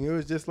exciting. It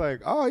was just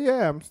like, oh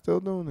yeah, I'm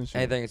still doing this shit.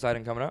 Anything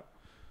exciting coming up?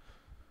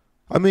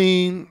 I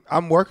mean,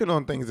 I'm working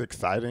on things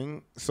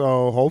exciting,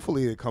 so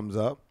hopefully it comes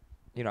up.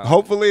 You know,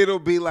 Hopefully it'll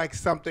be like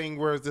something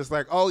where it's just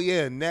like, oh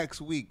yeah, next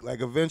week.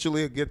 Like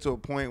eventually it'll get to a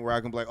point where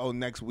I can be like, oh,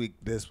 next week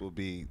this will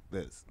be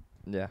this.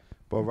 Yeah.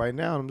 But right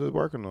now I'm just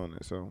working on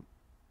it. So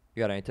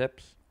You got any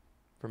tips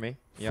for me?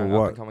 For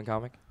what? Up and coming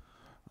comic.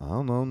 I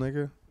don't know,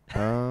 nigga.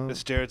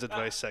 It's Jared's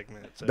advice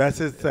segment. So That's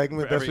his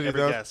segment. for That's what he every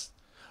does. guest.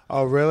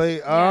 Oh really?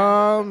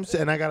 Yeah.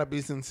 And I gotta be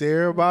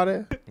sincere about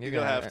it. You're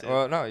gonna have to.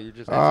 Well, no, you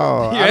just.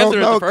 Oh, you I don't answered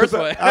it know the first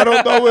 'cause way. I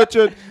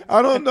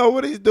don't know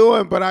what he's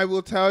doing, but I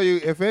will tell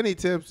you, if any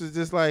tips, is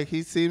just like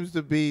he seems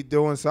to be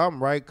doing something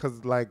right,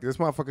 because like this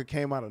motherfucker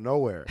came out of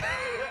nowhere.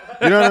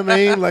 You know what I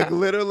mean? Like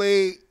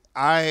literally,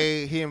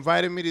 he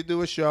invited me to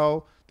do a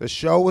show. The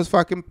show was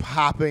fucking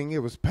popping. It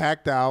was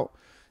packed out,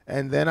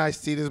 and then I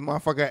see this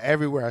motherfucker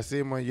everywhere. I see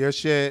him on your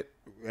shit.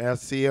 And I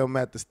see him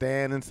at the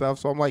stand and stuff.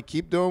 So I'm like,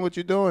 keep doing what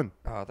you're doing.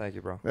 Oh, thank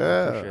you, bro. I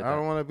Yeah, appreciate I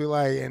don't that. want to be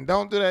like, and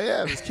don't do that.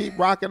 Yeah, just keep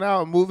rocking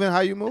out and moving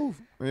how you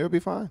move, and you'll be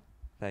fine.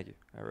 Thank you.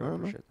 I really I don't know.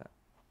 appreciate that.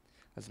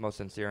 That's the most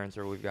sincere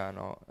answer we've gotten.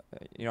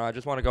 I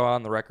just want to go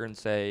on the record and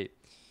say,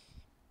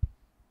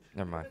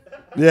 never mind.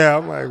 Yeah,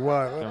 I'm like,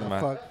 what? What Never the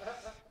mind. fuck?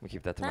 We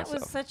keep that to That was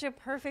myself. such a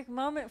perfect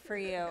moment for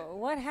you.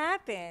 What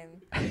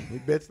happened? He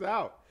bitched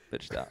out.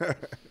 Bitched out.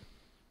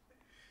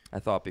 I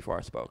thought before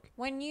I spoke.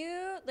 When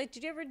you did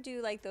you ever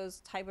do like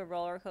those type of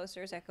roller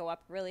coasters that go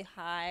up really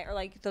high, or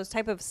like those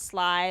type of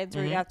slides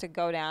where you have to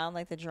go down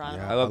like the drama?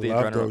 Yeah. I love I the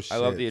love adrenaline. those I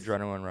love the shits.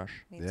 adrenaline rush.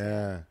 Me too.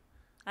 Yeah.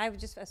 I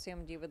just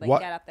assumed you would like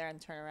What? get up there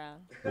and turn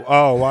around.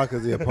 Oh, why?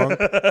 Because he a punk?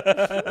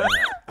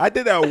 I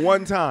did that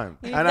one time,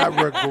 and I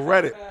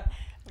regret it.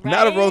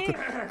 Not a roller.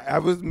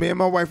 Right? Me and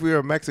my wife, we were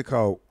in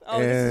Mexico. Oh,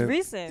 this is and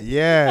recent.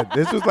 Yeah,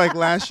 this was like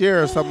last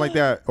year or something like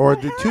that, or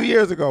 2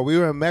 years ago. We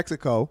were in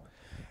Mexico,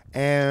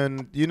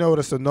 and you know what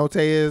a cenote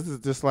is?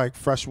 It's just like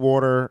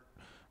freshwater,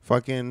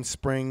 fucking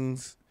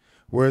springs,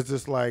 where it's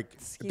just like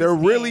Excuse they're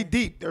me. really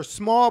deep. They're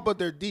small, but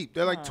they're deep.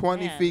 They're like Oh,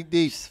 20 man. feet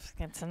deep.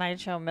 Fucking Tonight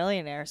Show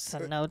millionaire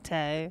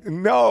cenote.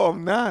 No,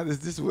 I'm not.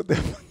 It's just what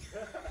they're.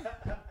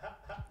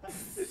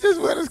 It's just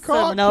what it's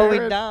called. So no, we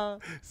Kerryn.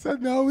 don't. So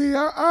no, we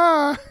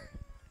are.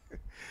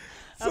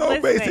 I'm So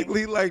listening.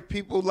 basically, like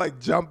people like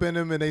jump in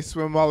them and they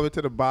swim all the way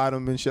to the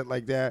bottom and shit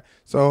like that.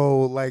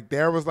 So like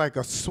there was like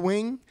a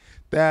swing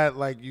that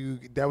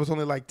that was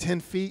only like 10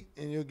 feet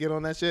and you'll get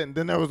on that shit. And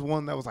then there was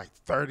one that was like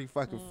 30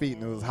 fucking feet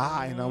and it was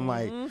high. And I'm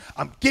like,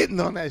 I'm getting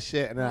on that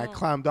shit. And then I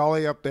climbed all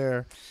the way up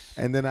there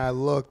and then I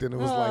looked and it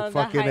was Oh, like the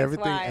fucking high's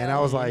everything. And I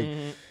wild. was like,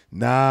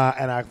 nah.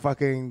 And I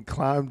fucking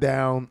climbed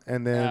down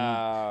and then.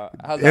 How's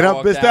And that I'm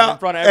walk pissed down out in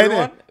front of And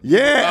then- everyone? yeah,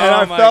 Oh and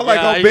I my felt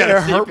like God, a you bit gotta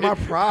it hurt see my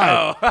me.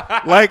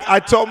 pride. Like I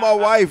told my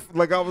wife,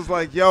 like I was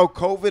like, "Yo,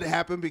 COVID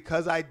happened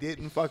because I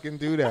didn't fucking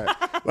do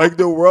that. Like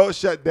the world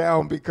shut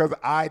down because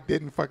I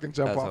didn't fucking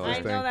jump That's off this I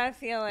hilarious. thing." know that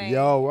feeling.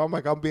 Yo, I'm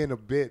like, I'm being a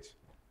bitch.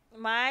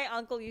 my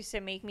uncle used to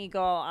make me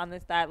go on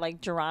that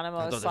like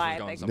Geronimo slide.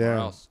 Going Like, somewhere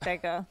Yeah. else. there you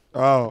go.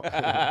 Oh,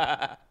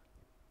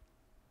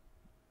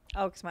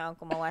 Oh, because my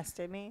uncle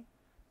molested me.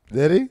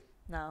 did he?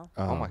 No.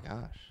 Oh my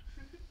gosh.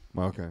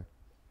 Okay.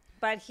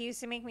 But he used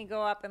to make me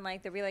go up and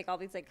like there'd be like all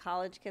these like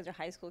college kids or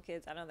high school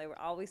kids. I don't know. They were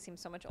always seemed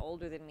so much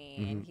older than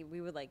me, and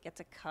we would like get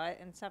to cut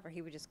and stuff, or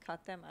he would just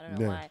cut them. I don't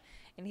know Yeah. why.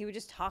 And he would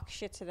just talk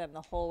shit to them the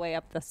whole way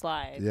up the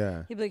slide.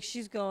 Yeah. He'd be like,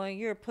 "She's going.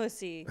 You're a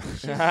pussy.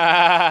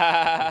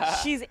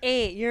 She's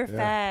 8. You're a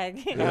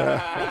fag."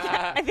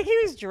 I think he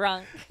was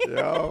drunk.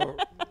 Yo,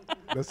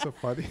 that's so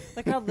funny.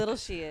 Look how little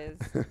she is.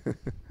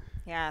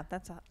 Yeah,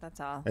 that's all. That's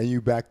all. And you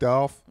backed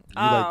off?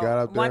 You like got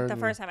up there? The and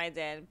first time I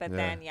did, but Yeah.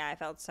 then I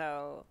felt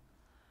so.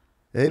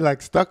 It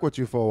like stuck with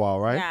you for a while,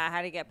 right? Yeah, I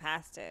had to get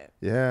past it.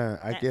 Yeah,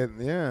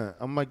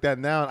 I'm like that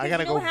now. I you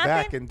gotta know go what back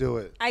happened? and do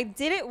it. I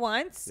did it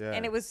once, Yeah.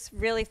 and it was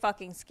really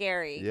fucking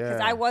scary because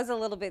Yeah. I was a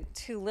little bit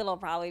too little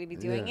probably to be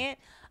doing Yeah. it.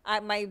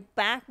 My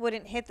back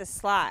wouldn't hit the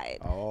slide,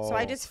 so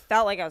I Oh. just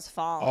felt like I was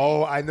falling.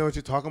 Oh, I know what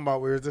you're talking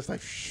about. Where it's just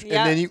like, shh,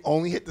 Yeah. and then you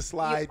only hit the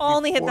slide.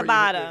 only hit before the you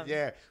bottom.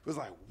 yeah, it was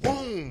like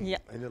boom. Yeah.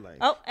 And you're like,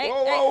 Oh, hey,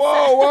 whoa, hey,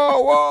 whoa,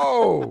 whoa,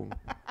 whoa, whoa.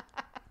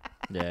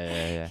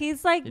 Yeah.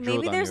 He's like, He drooled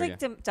maybe on there's you like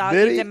again. Did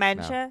doggy he?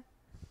 dementia.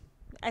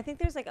 I think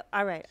there's like,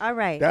 all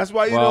right. That's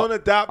why you Well, don't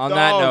adopt on dogs.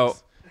 that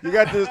note- You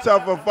got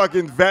yourself a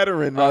fucking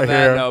veteran right On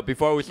here. that note,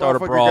 before we start a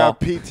Motherfucker brawl, got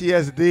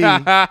PTSD.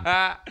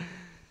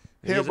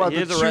 He about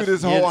to shoot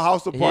his whole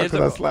house apart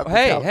because I slapped the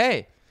couch.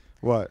 Hey,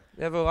 What?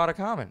 they have a lot of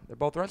common. They're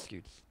both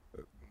rescued.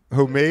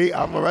 Who, me?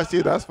 I'm a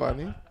rescue. That's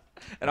funny.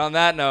 And on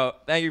that note,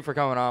 thank you for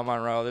coming on,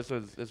 Monroe. This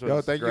was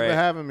Yo, thank great. you for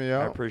having me, yo.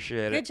 I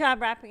appreciate Good it. job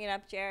wrapping it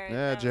up, Jared. Yeah,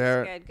 That was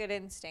Jared. Good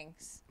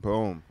instincts.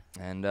 Boom.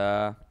 And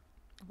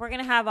We're going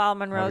to have all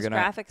Monroe's good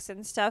night. graphics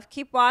and stuff.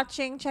 Keep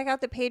watching. Check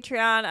out the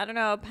Patreon. I don't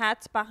know.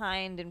 Pat's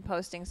behind in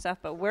posting stuff,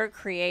 but we're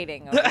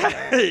creating over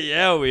here.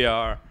 yeah, we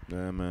are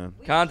Yeah, man.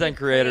 content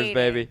creators, creating.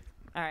 baby.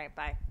 All right,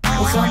 bye.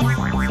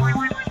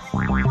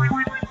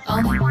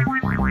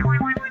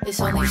 It's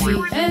only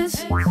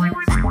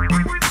Feehans.